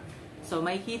map. So,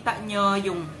 makikita nyo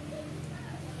yung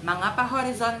mga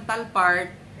pa-horizontal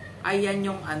part, ayan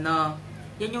yung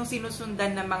yan yung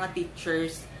sinusundan ng mga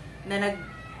teachers na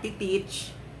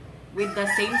nag-teach with the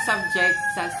same subject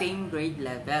sa same grade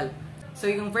level. So,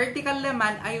 yung vertical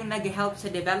naman ay yung nag-help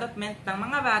sa development ng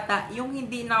mga bata, yung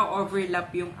hindi na-overlap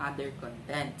yung other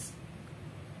contents.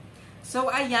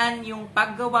 So, ayan yung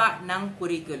paggawa ng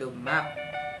curriculum map.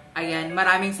 Ayan,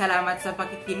 maraming salamat sa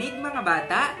pakikinig mga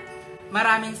bata.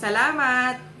 Maraming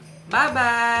salamat!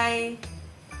 Bye-bye!